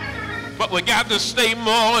 But we got to stay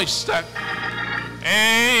moist.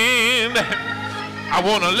 And I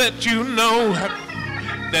want to let you know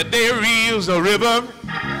that there is a river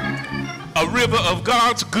of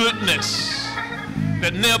God's goodness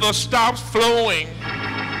that never stops flowing.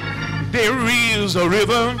 There is a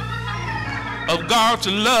river of God's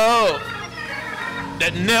love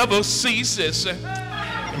that never ceases.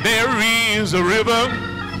 There is a river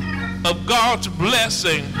of God's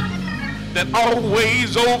blessing that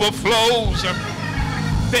always overflows.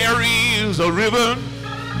 There is a river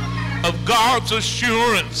of God's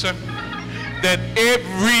assurance that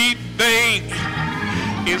everything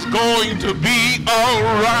is going to be all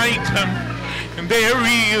right. And there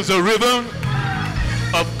is a river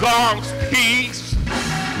of God's peace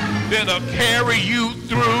that'll carry you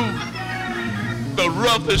through the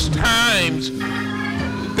roughest times.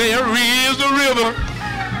 There is a river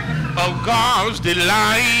of God's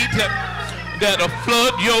delight that'll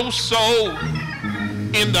flood your soul.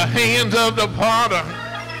 In the hands of the potter,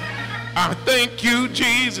 I thank you,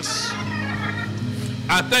 Jesus.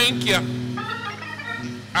 I thank you.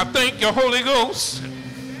 I thank you, Holy Ghost.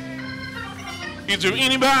 Is there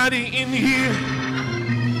anybody in here,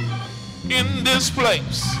 in this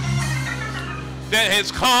place, that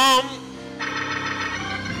has come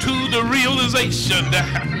to the realization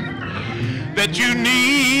that you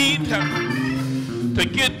need to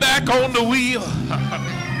get back on the wheel?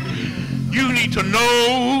 You need to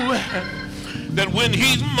know that when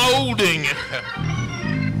he's molding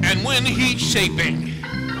and when he's shaping,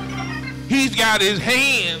 he's got his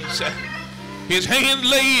hands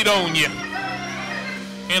laid on you.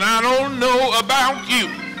 And I don't know about you,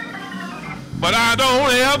 but I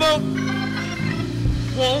don't ever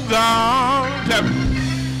want God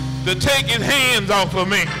to take his hands off of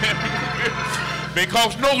me.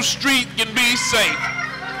 Because no street can be safe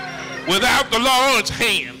without the Lord's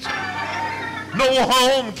hands. No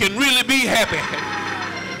home can really be happy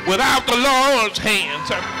without the Lord's hands.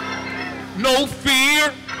 No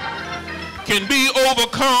fear can be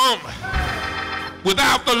overcome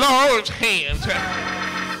without the Lord's hands.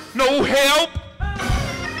 No help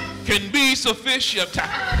can be sufficient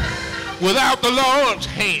without the Lord's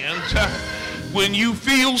hands. When you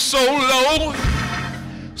feel so low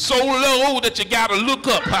that you got to look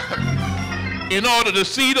up in order to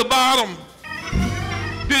see the bottom,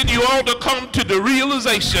 then you ought to come to the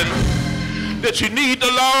realization that you need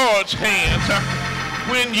the Lord's hands.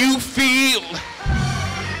 When you feel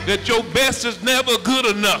that your best is never good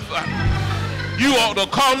enough, you ought to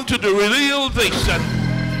come to the realization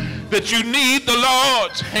that you need the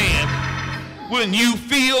Lord's hand. When you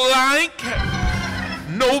feel like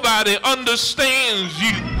nobody understands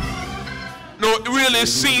you, nor really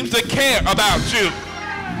seems to care about you,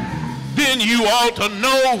 then you ought to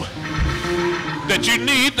know that you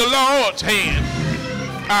need the Lord's hand.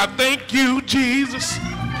 I thank you, Jesus.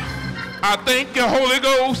 I thank you, Holy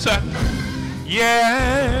Ghost.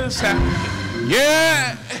 Yes.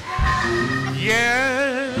 Yeah.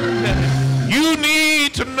 Yeah. You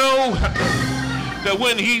need to know that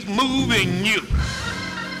when he's moving you,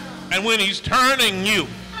 and when he's turning you,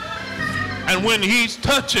 and when he's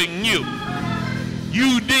touching you,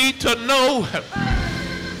 you need to know.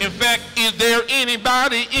 In fact, is there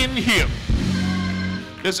anybody in here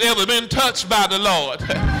that's ever been touched by the Lord?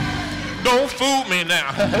 Don't fool me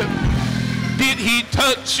now. Did he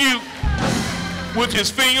touch you With his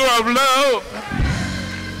finger of love,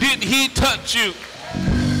 did he touch you?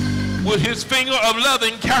 With his finger of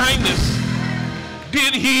loving kindness,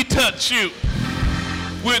 did he touch you?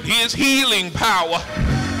 With his healing power,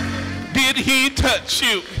 did he touch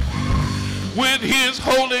you? With his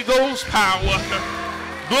Holy Ghost power.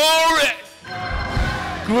 Glory,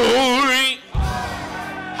 glory,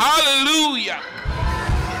 hallelujah.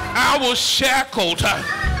 I was shackled by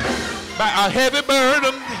a heavy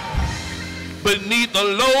burden beneath the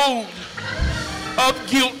load of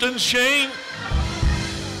guilt and shame.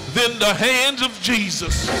 Then the hands of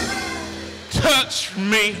Jesus touched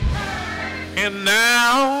me, and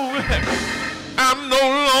now I'm no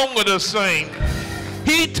longer the same.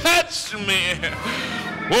 He touched me.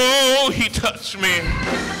 Oh, he touched me.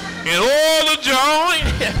 And all the joy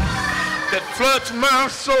that floods my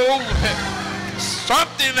soul,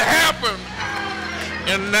 something happened.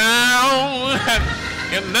 And now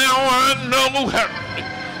I know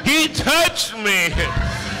he touched me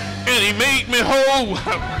and he made me whole.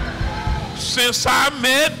 Since I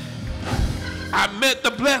met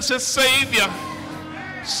the blessed Savior,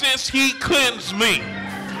 since he cleansed me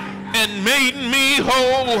and made me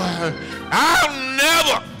whole, I'll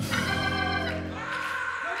never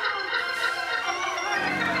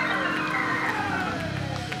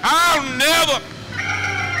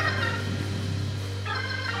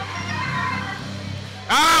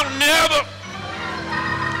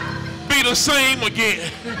be the same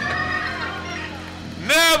again.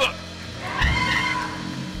 Never.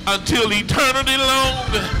 Until eternity long.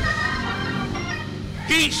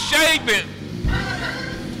 He's shaping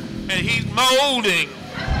and he's molding.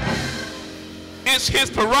 It's his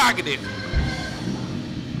prerogative.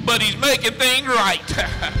 But he's making things right.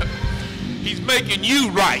 He's making you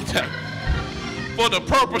right for the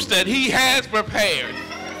purpose that he has prepared.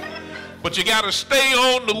 But you got to stay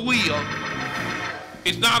on the wheel.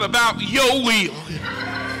 It's not about your will,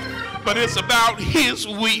 but it's about his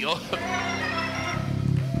will.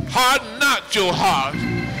 Harden not your heart.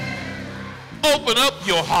 Open up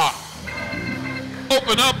your heart.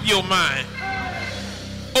 Open up your mind.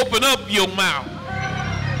 Open up your mouth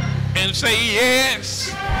and say yes,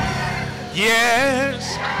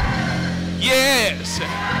 yes, yes,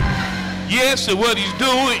 yes to what he's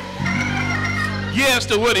doing. Yes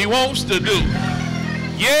to what he wants to do.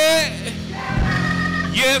 Yeah.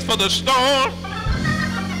 Yes for the storm.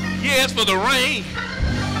 Yes for the rain.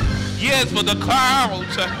 Yes for the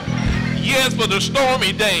clouds. Yes for the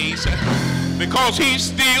stormy days. Because he's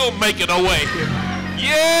still making a way.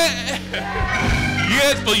 Yeah.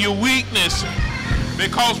 Yes for your weakness.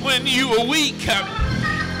 Because when you are weak,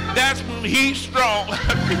 that's when he's strong.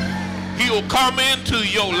 He'll come into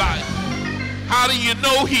your life. How do you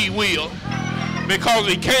know he will? Because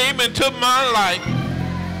he came into my life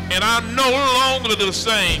and I'm no longer the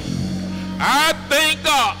same. I thank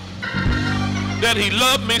God that he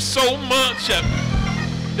loved me so much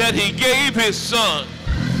that he gave his son,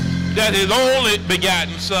 that his only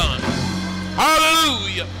begotten son,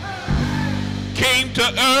 hallelujah, came to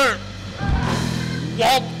earth,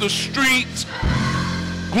 walked the streets,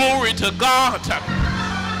 glory to God,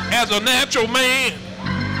 as a natural man,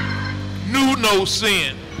 knew no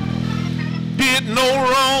sin, did no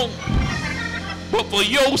wrong, but for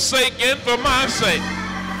your sake and for my sake,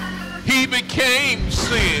 he became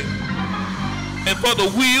sin. And for the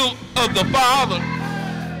will of the Father,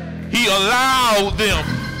 he allowed them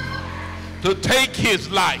to take his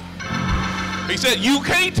life. He said, you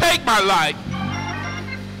can't take my life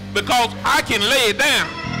because I can lay it down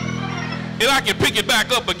and I can pick it back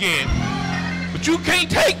up again. But you can't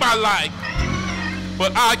take my life.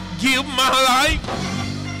 But I give my life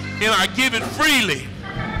and I give it freely.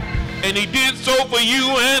 And he did so for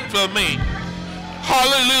you and for me.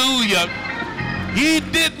 Hallelujah. He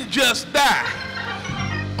didn't just die.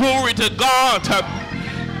 Glory to God.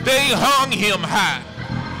 They hung him high,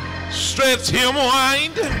 stretched him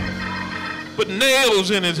wide, put nails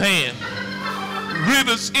in his hand,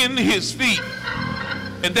 rivets in his feet.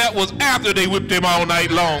 And that was after they whipped him all night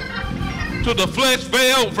long, till the flesh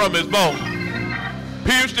fell from his bone,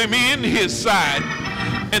 pierced him in his side,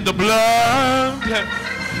 and the blood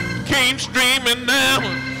came streaming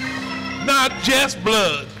down. Not just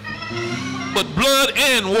blood, but blood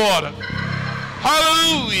and water.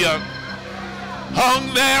 Hallelujah.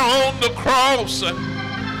 Hung there on the cross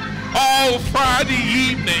all Friday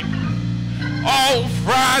evening, all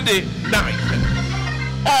Friday night,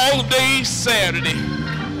 all day Saturday,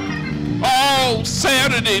 all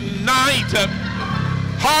Saturday night.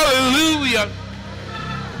 Hallelujah.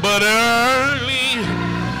 But early,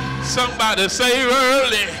 somebody say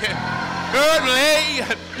early, early,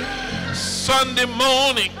 Sunday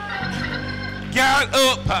morning, got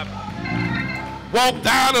up, walked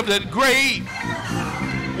out of that grave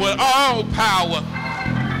with all power.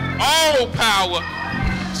 All power.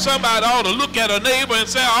 Somebody ought to look at a neighbor and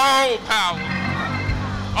say, all power.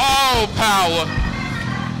 All power.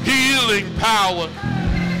 Healing power.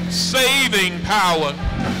 Saving power.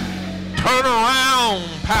 Turnaround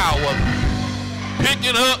power.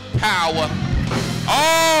 Picking up power.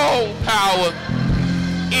 All power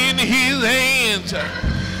in his hands.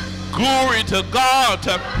 Glory to God.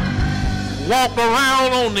 Walked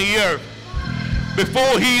around on the earth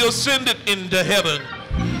before he ascended into heaven.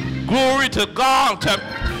 Glory to God.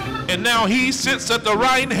 And now he sits at the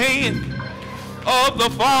right hand of the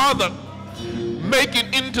Father,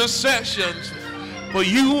 making intercessions for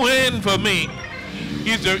you and for me.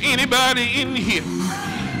 Is there anybody in here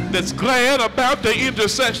that's glad about the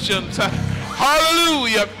intercessions?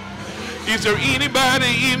 Hallelujah. Is there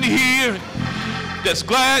anybody in here that's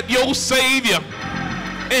glad your Savior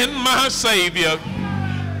and my Savior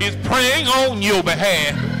is praying on your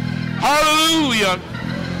behalf? Hallelujah.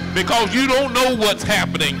 Because you don't know what's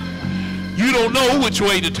happening. You don't know which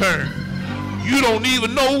way to turn. You don't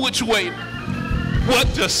even know which way, what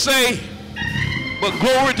to say. But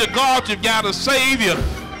glory to God, you've got a Savior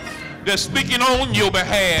that's speaking on your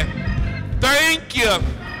behalf. Thank you.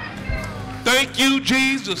 Thank you,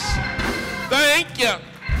 Jesus. Thank you.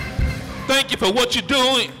 Thank you for what you're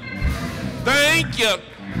doing. Thank you.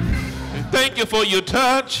 Thank you for your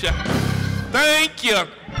touch. Thank you.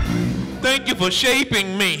 Thank you for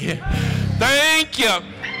shaping me. Thank you.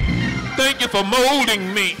 Thank you for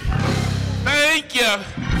molding me. Thank you.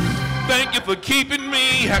 Thank you for keeping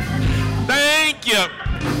me. Thank you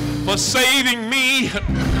for saving me.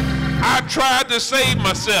 I tried to save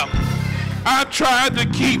myself. I tried to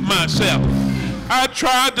keep myself. I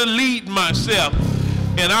tried to lead myself.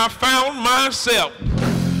 And I found myself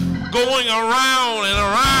going around and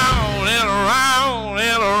around and around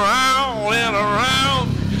and around and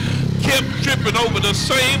around. Kept tripping over the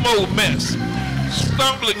same old mess.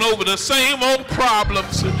 Stumbling over the same old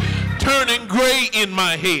problems. Turning gray in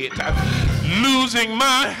my head. Losing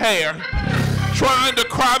my hair. Trying to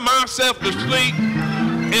cry myself to sleep.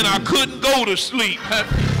 And I couldn't go to sleep.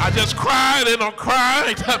 I just cried and I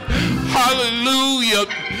cried. Hallelujah.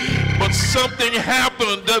 But something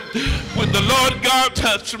happened when the Lord God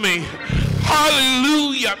touched me.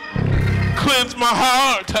 Hallelujah. Cleansed my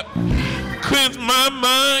heart. Cleansed my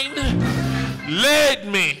mind. Led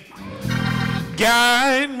me.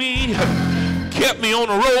 Guide me. Kept me on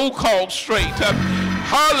a road called straight.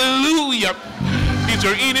 Hallelujah. Is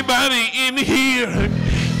there anybody in here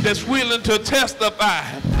that's willing to testify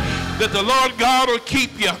that the Lord God will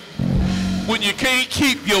keep you when you can't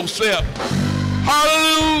keep yourself?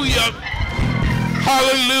 Hallelujah.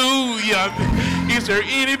 Hallelujah. Is there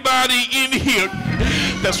anybody in here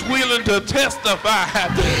that's willing to testify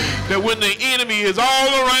that when the enemy is all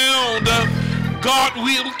around, God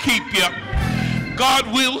will keep you. God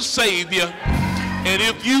will save you. And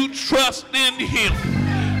if you trust in him,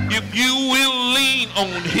 if you will lean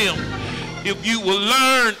on him, if you will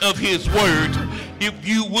learn of his word, if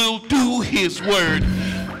you will do his word,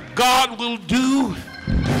 God will do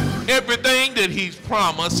everything that he's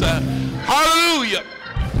promised. Hallelujah.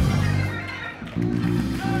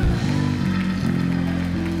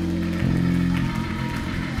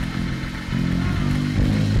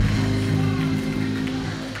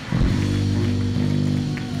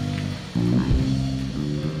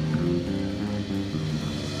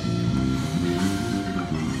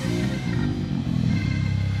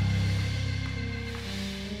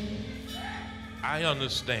 I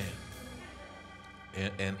understand,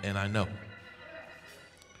 and I know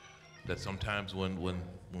that sometimes when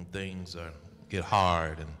things get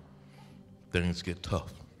hard and things get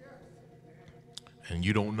tough, and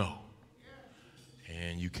you don't know,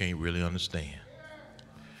 and you can't really understand,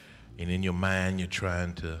 and in your mind you're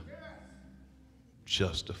trying to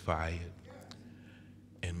justify it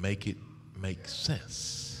and make it make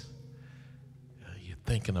sense. You're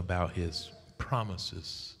thinking about his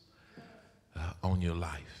promises on your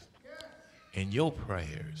life and your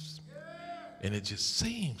prayers, and it just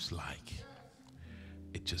seems like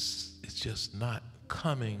it's just not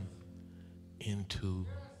coming into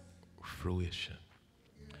fruition.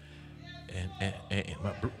 And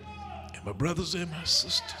my brothers and my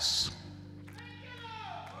sisters,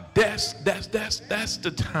 that's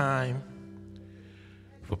the time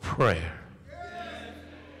for prayer,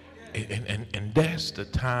 and that's the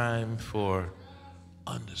time for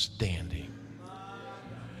understanding.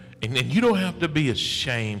 And you don't have to be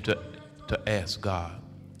ashamed to ask God,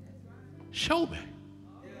 show me.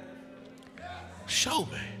 Show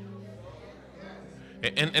me.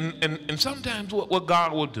 And sometimes what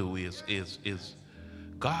God will do is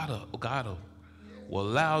God will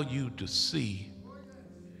allow you to see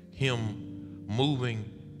him moving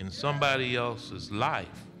in somebody else's life.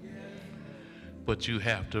 But you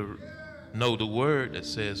have to know the word that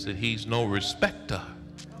says that he's no respecter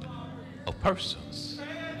of persons.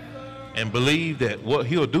 And believe that what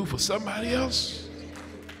he'll do for somebody else,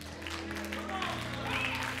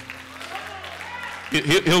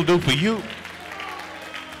 he'll do for you.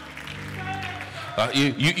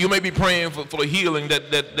 You may be praying for healing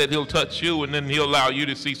that he'll touch you, and then he'll allow you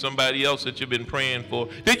to see somebody else that you've been praying for,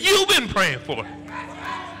 that you've been praying for.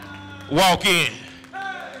 Walk in.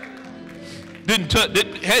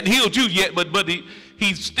 Hadn't healed you yet, but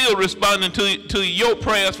he's still responding to your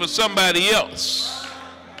prayers for somebody else.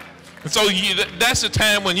 And so that's the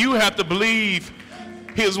time when you have to believe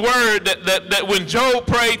his word, that when Job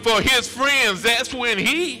prayed for his friends, that's when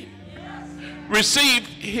he received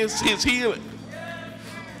his healing.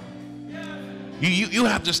 You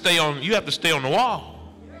have to stay on the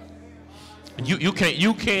wall. You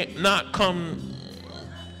can't not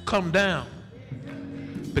come down,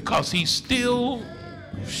 because he's still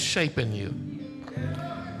shaping you.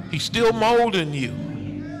 He's still molding you.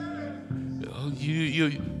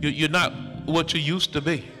 You're not what you used to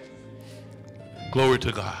be. Glory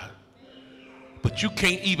to God. But you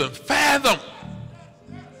can't even fathom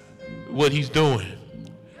what he's doing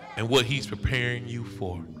and what he's preparing you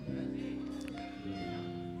for.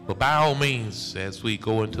 But by all means, as we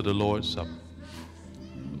go into the Lord's Supper,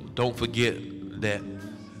 don't forget that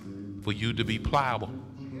for you to be pliable,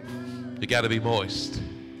 you got to be moist.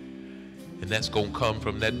 And that's going to come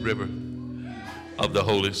from that river of the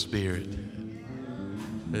Holy Spirit.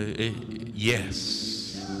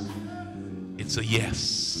 Yes. It's a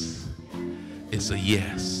yes. It's a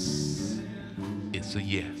yes. It's a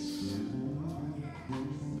yes.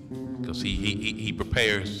 Because he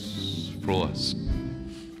prepares for us.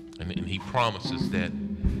 And he promises that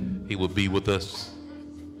he will be with us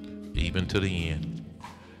even to the end.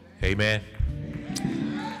 Amen.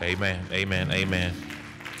 Amen. Amen. Amen.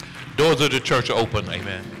 Doors of the church are open.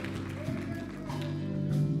 Amen.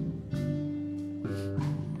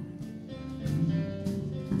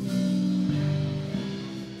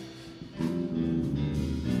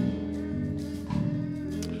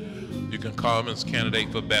 You can come as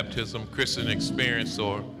candidate for baptism, Christian experience,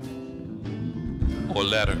 or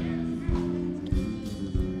letter.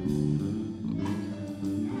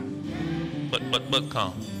 But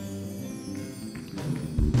come.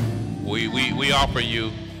 We offer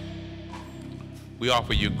you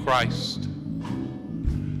Christ.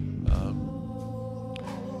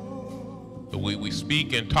 We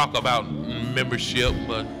speak and talk about membership,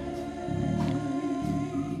 but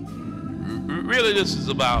really this is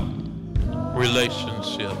about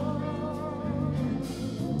relationship.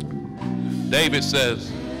 David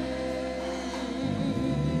says,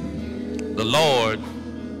 the Lord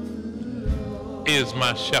is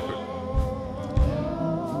my shepherd,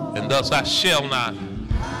 and thus I shall not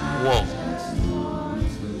want.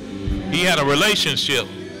 He had a relationship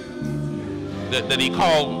that he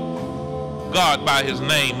called God by his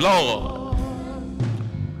name. Lord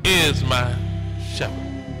is my shepherd,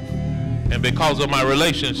 and because of my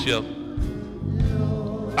relationship,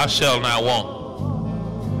 I shall not want.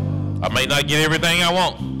 I may not get everything I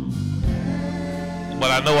want, but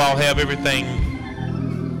I know I'll have everything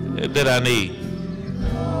that I need.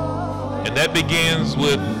 And that begins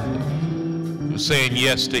with saying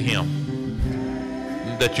yes to him.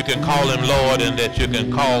 That you can call him Lord and that you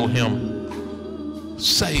can call him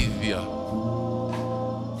Savior.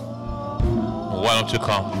 Why don't you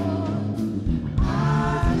come?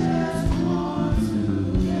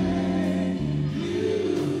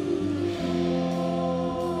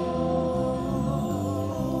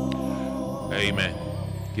 Amen.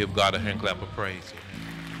 Give God a hand clap of praise.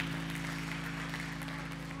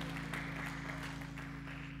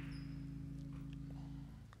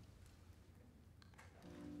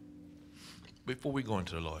 Before we go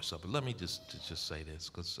into the Lord's Supper, let me just say this,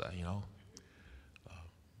 because the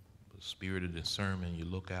spirit of discernment, you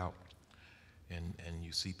look out and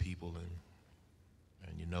you see people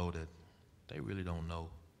and you know that they really don't know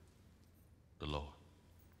the Lord,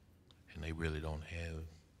 and they really don't have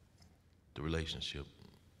the relationship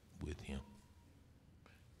with him.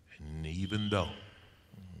 And even though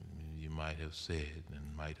you might have said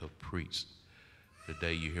and might have preached, the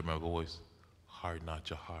day you hear my voice, harden not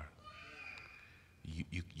your heart.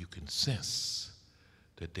 You can sense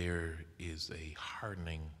that there is a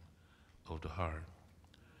hardening of the heart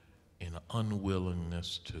and an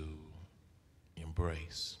unwillingness to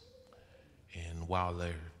embrace. And while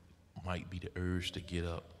there might be the urge to get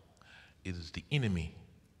up, it is the enemy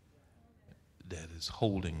that is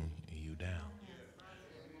holding you down.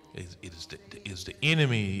 It is the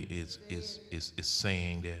enemy is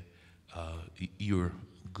saying that you're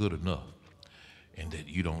good enough, and that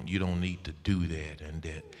you don't need to do that, and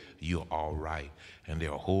that you're all right. And there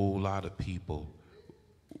are a whole lot of people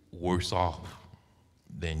worse off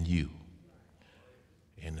than you.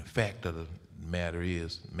 And the fact of the matter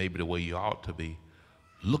is, maybe the way you ought to be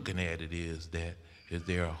looking at it is there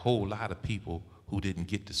are a whole lot of people who didn't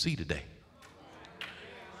get to see today.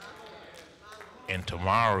 And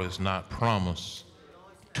tomorrow is not promised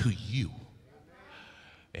to you.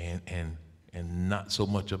 And not so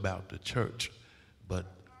much about the church, but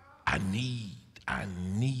I need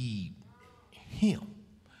him.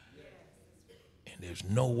 And there's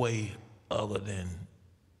no way other than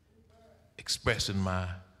expressing my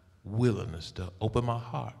willingness to open my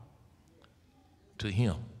heart to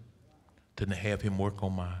him, to have him work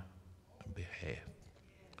on my behalf.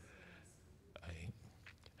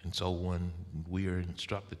 And so when we are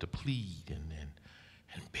instructed to plead and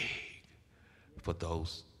beg for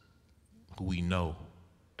those who we know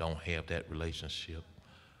don't have that relationship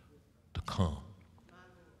to come,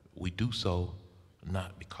 we do so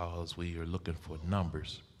not because we are looking for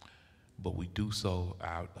numbers, but we do so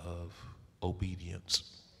out of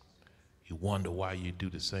obedience. You wonder why you do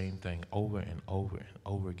the same thing over and over and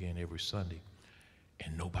over again every Sunday,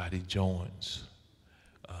 and nobody joins.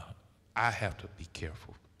 I have to be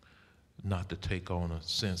careful not to take on a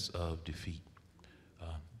sense of defeat.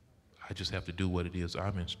 I just have to do what it is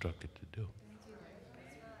I'm instructed to do.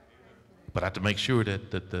 But I have to make sure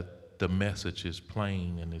that the message is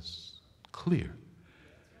plain and it's clear.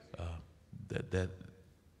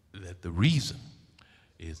 That the reason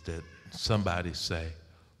is that somebody say,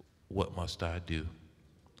 what must I do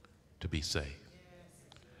to be saved?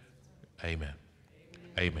 Amen.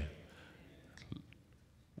 Amen.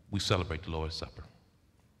 We celebrate the Lord's Supper.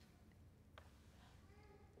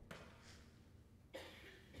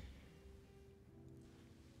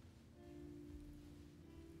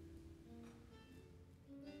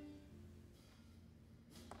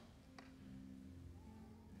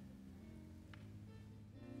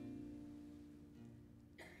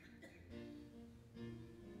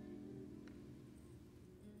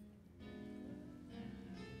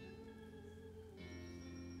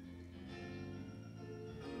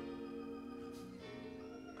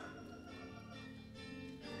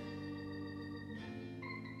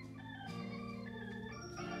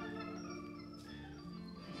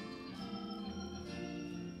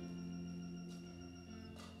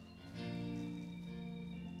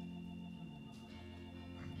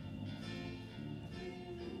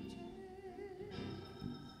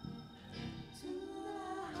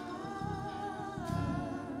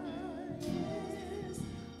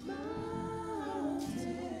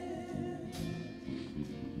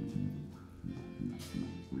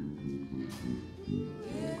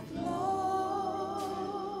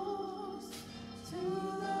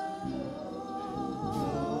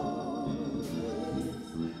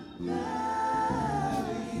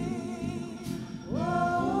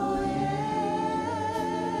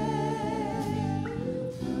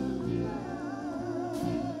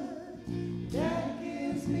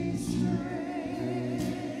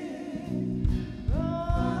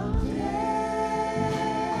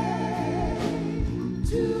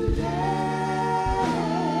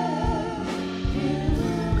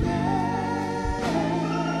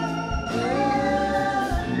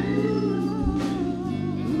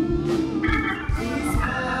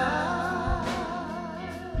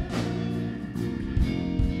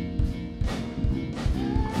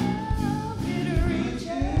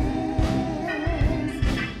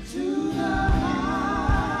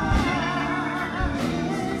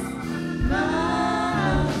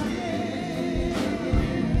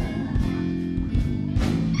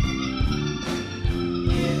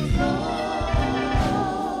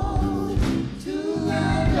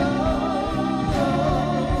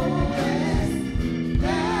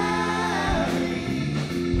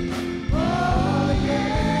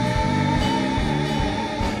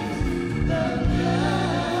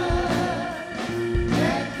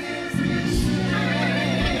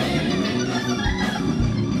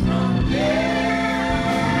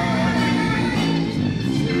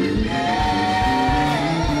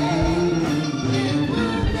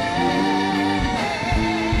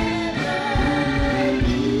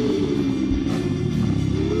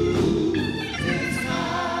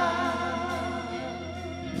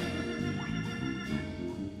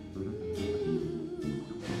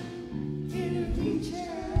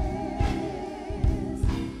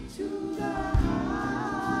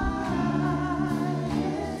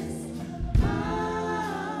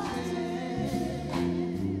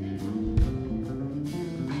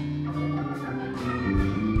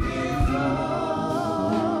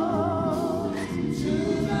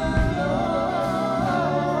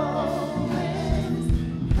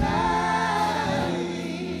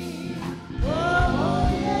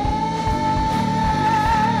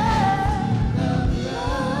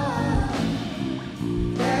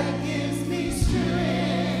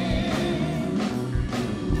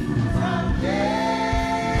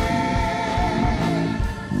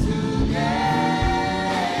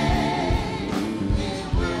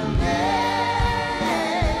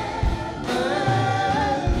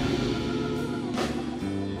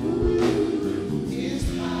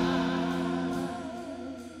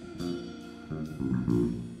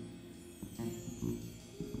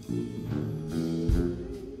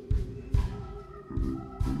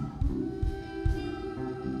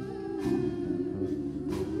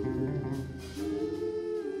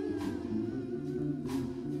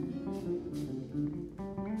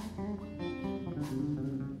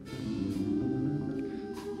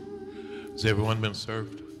 Has everyone been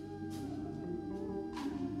served?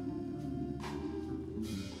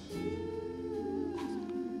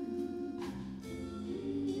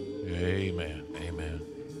 Amen. Amen.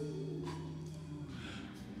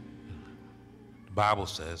 The Bible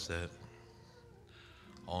says that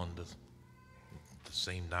on the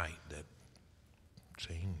same night, that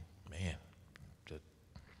same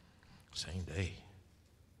day,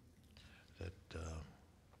 that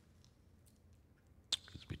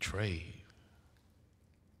he's betrayed,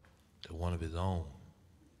 that one of his own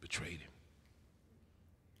betrayed him,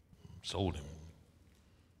 sold him,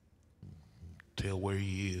 tell where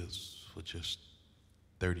he is for just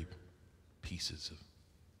 30 pieces of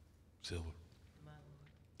silver.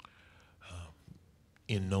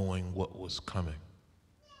 In knowing what was coming,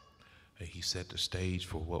 he set the stage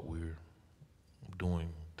for what we're doing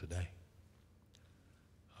today.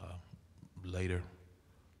 Later,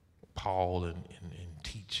 Paul in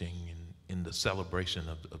teaching and in the celebration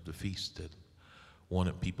of the feast, that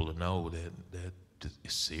wanted people to know that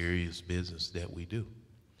it's serious business that we do,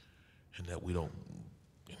 and that we don't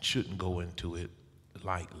and shouldn't go into it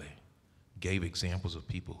lightly. Gave examples of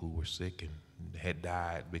people who were sick and had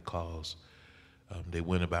died because they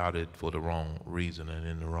went about it for the wrong reason and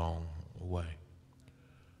in the wrong way.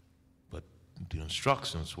 But the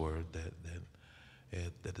instructions were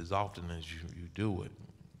that as often as you do it,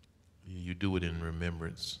 you do it in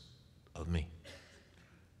remembrance of me.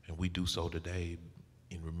 And we do so today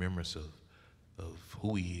in remembrance of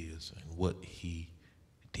who he is and what he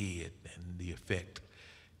did and the effect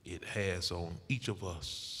it has on each of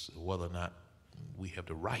us, whether or not we have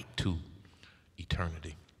the right to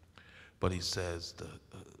eternity. But he says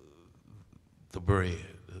the bread,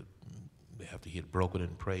 they have to get broken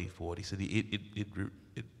and prayed for it. He said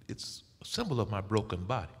it's a symbol of my broken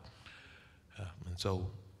body. And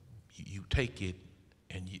so you take it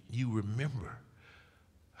and you remember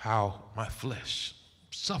how my flesh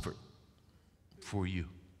suffered for you,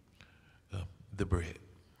 the bread.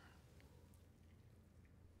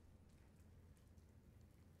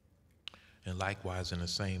 And likewise, in the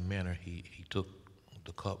same manner, he took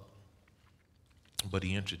the cup, but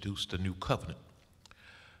he introduced a new covenant.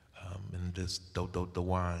 And this, the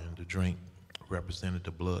wine, the drink, represented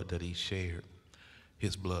the blood that he shared.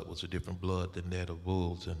 His blood was a different blood than that of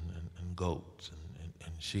bulls and goats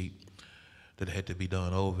and sheep that had to be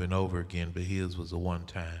done over and over again, but his was a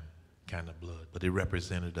one-time kind of blood. But it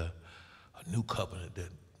represented a new covenant.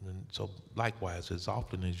 And so likewise, as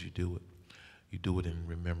often as you do it in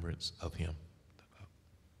remembrance of him.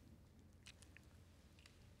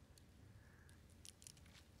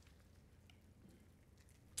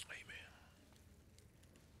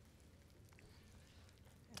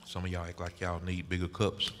 Some of y'all act like y'all need bigger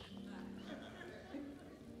cups.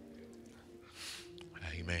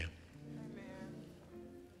 Amen.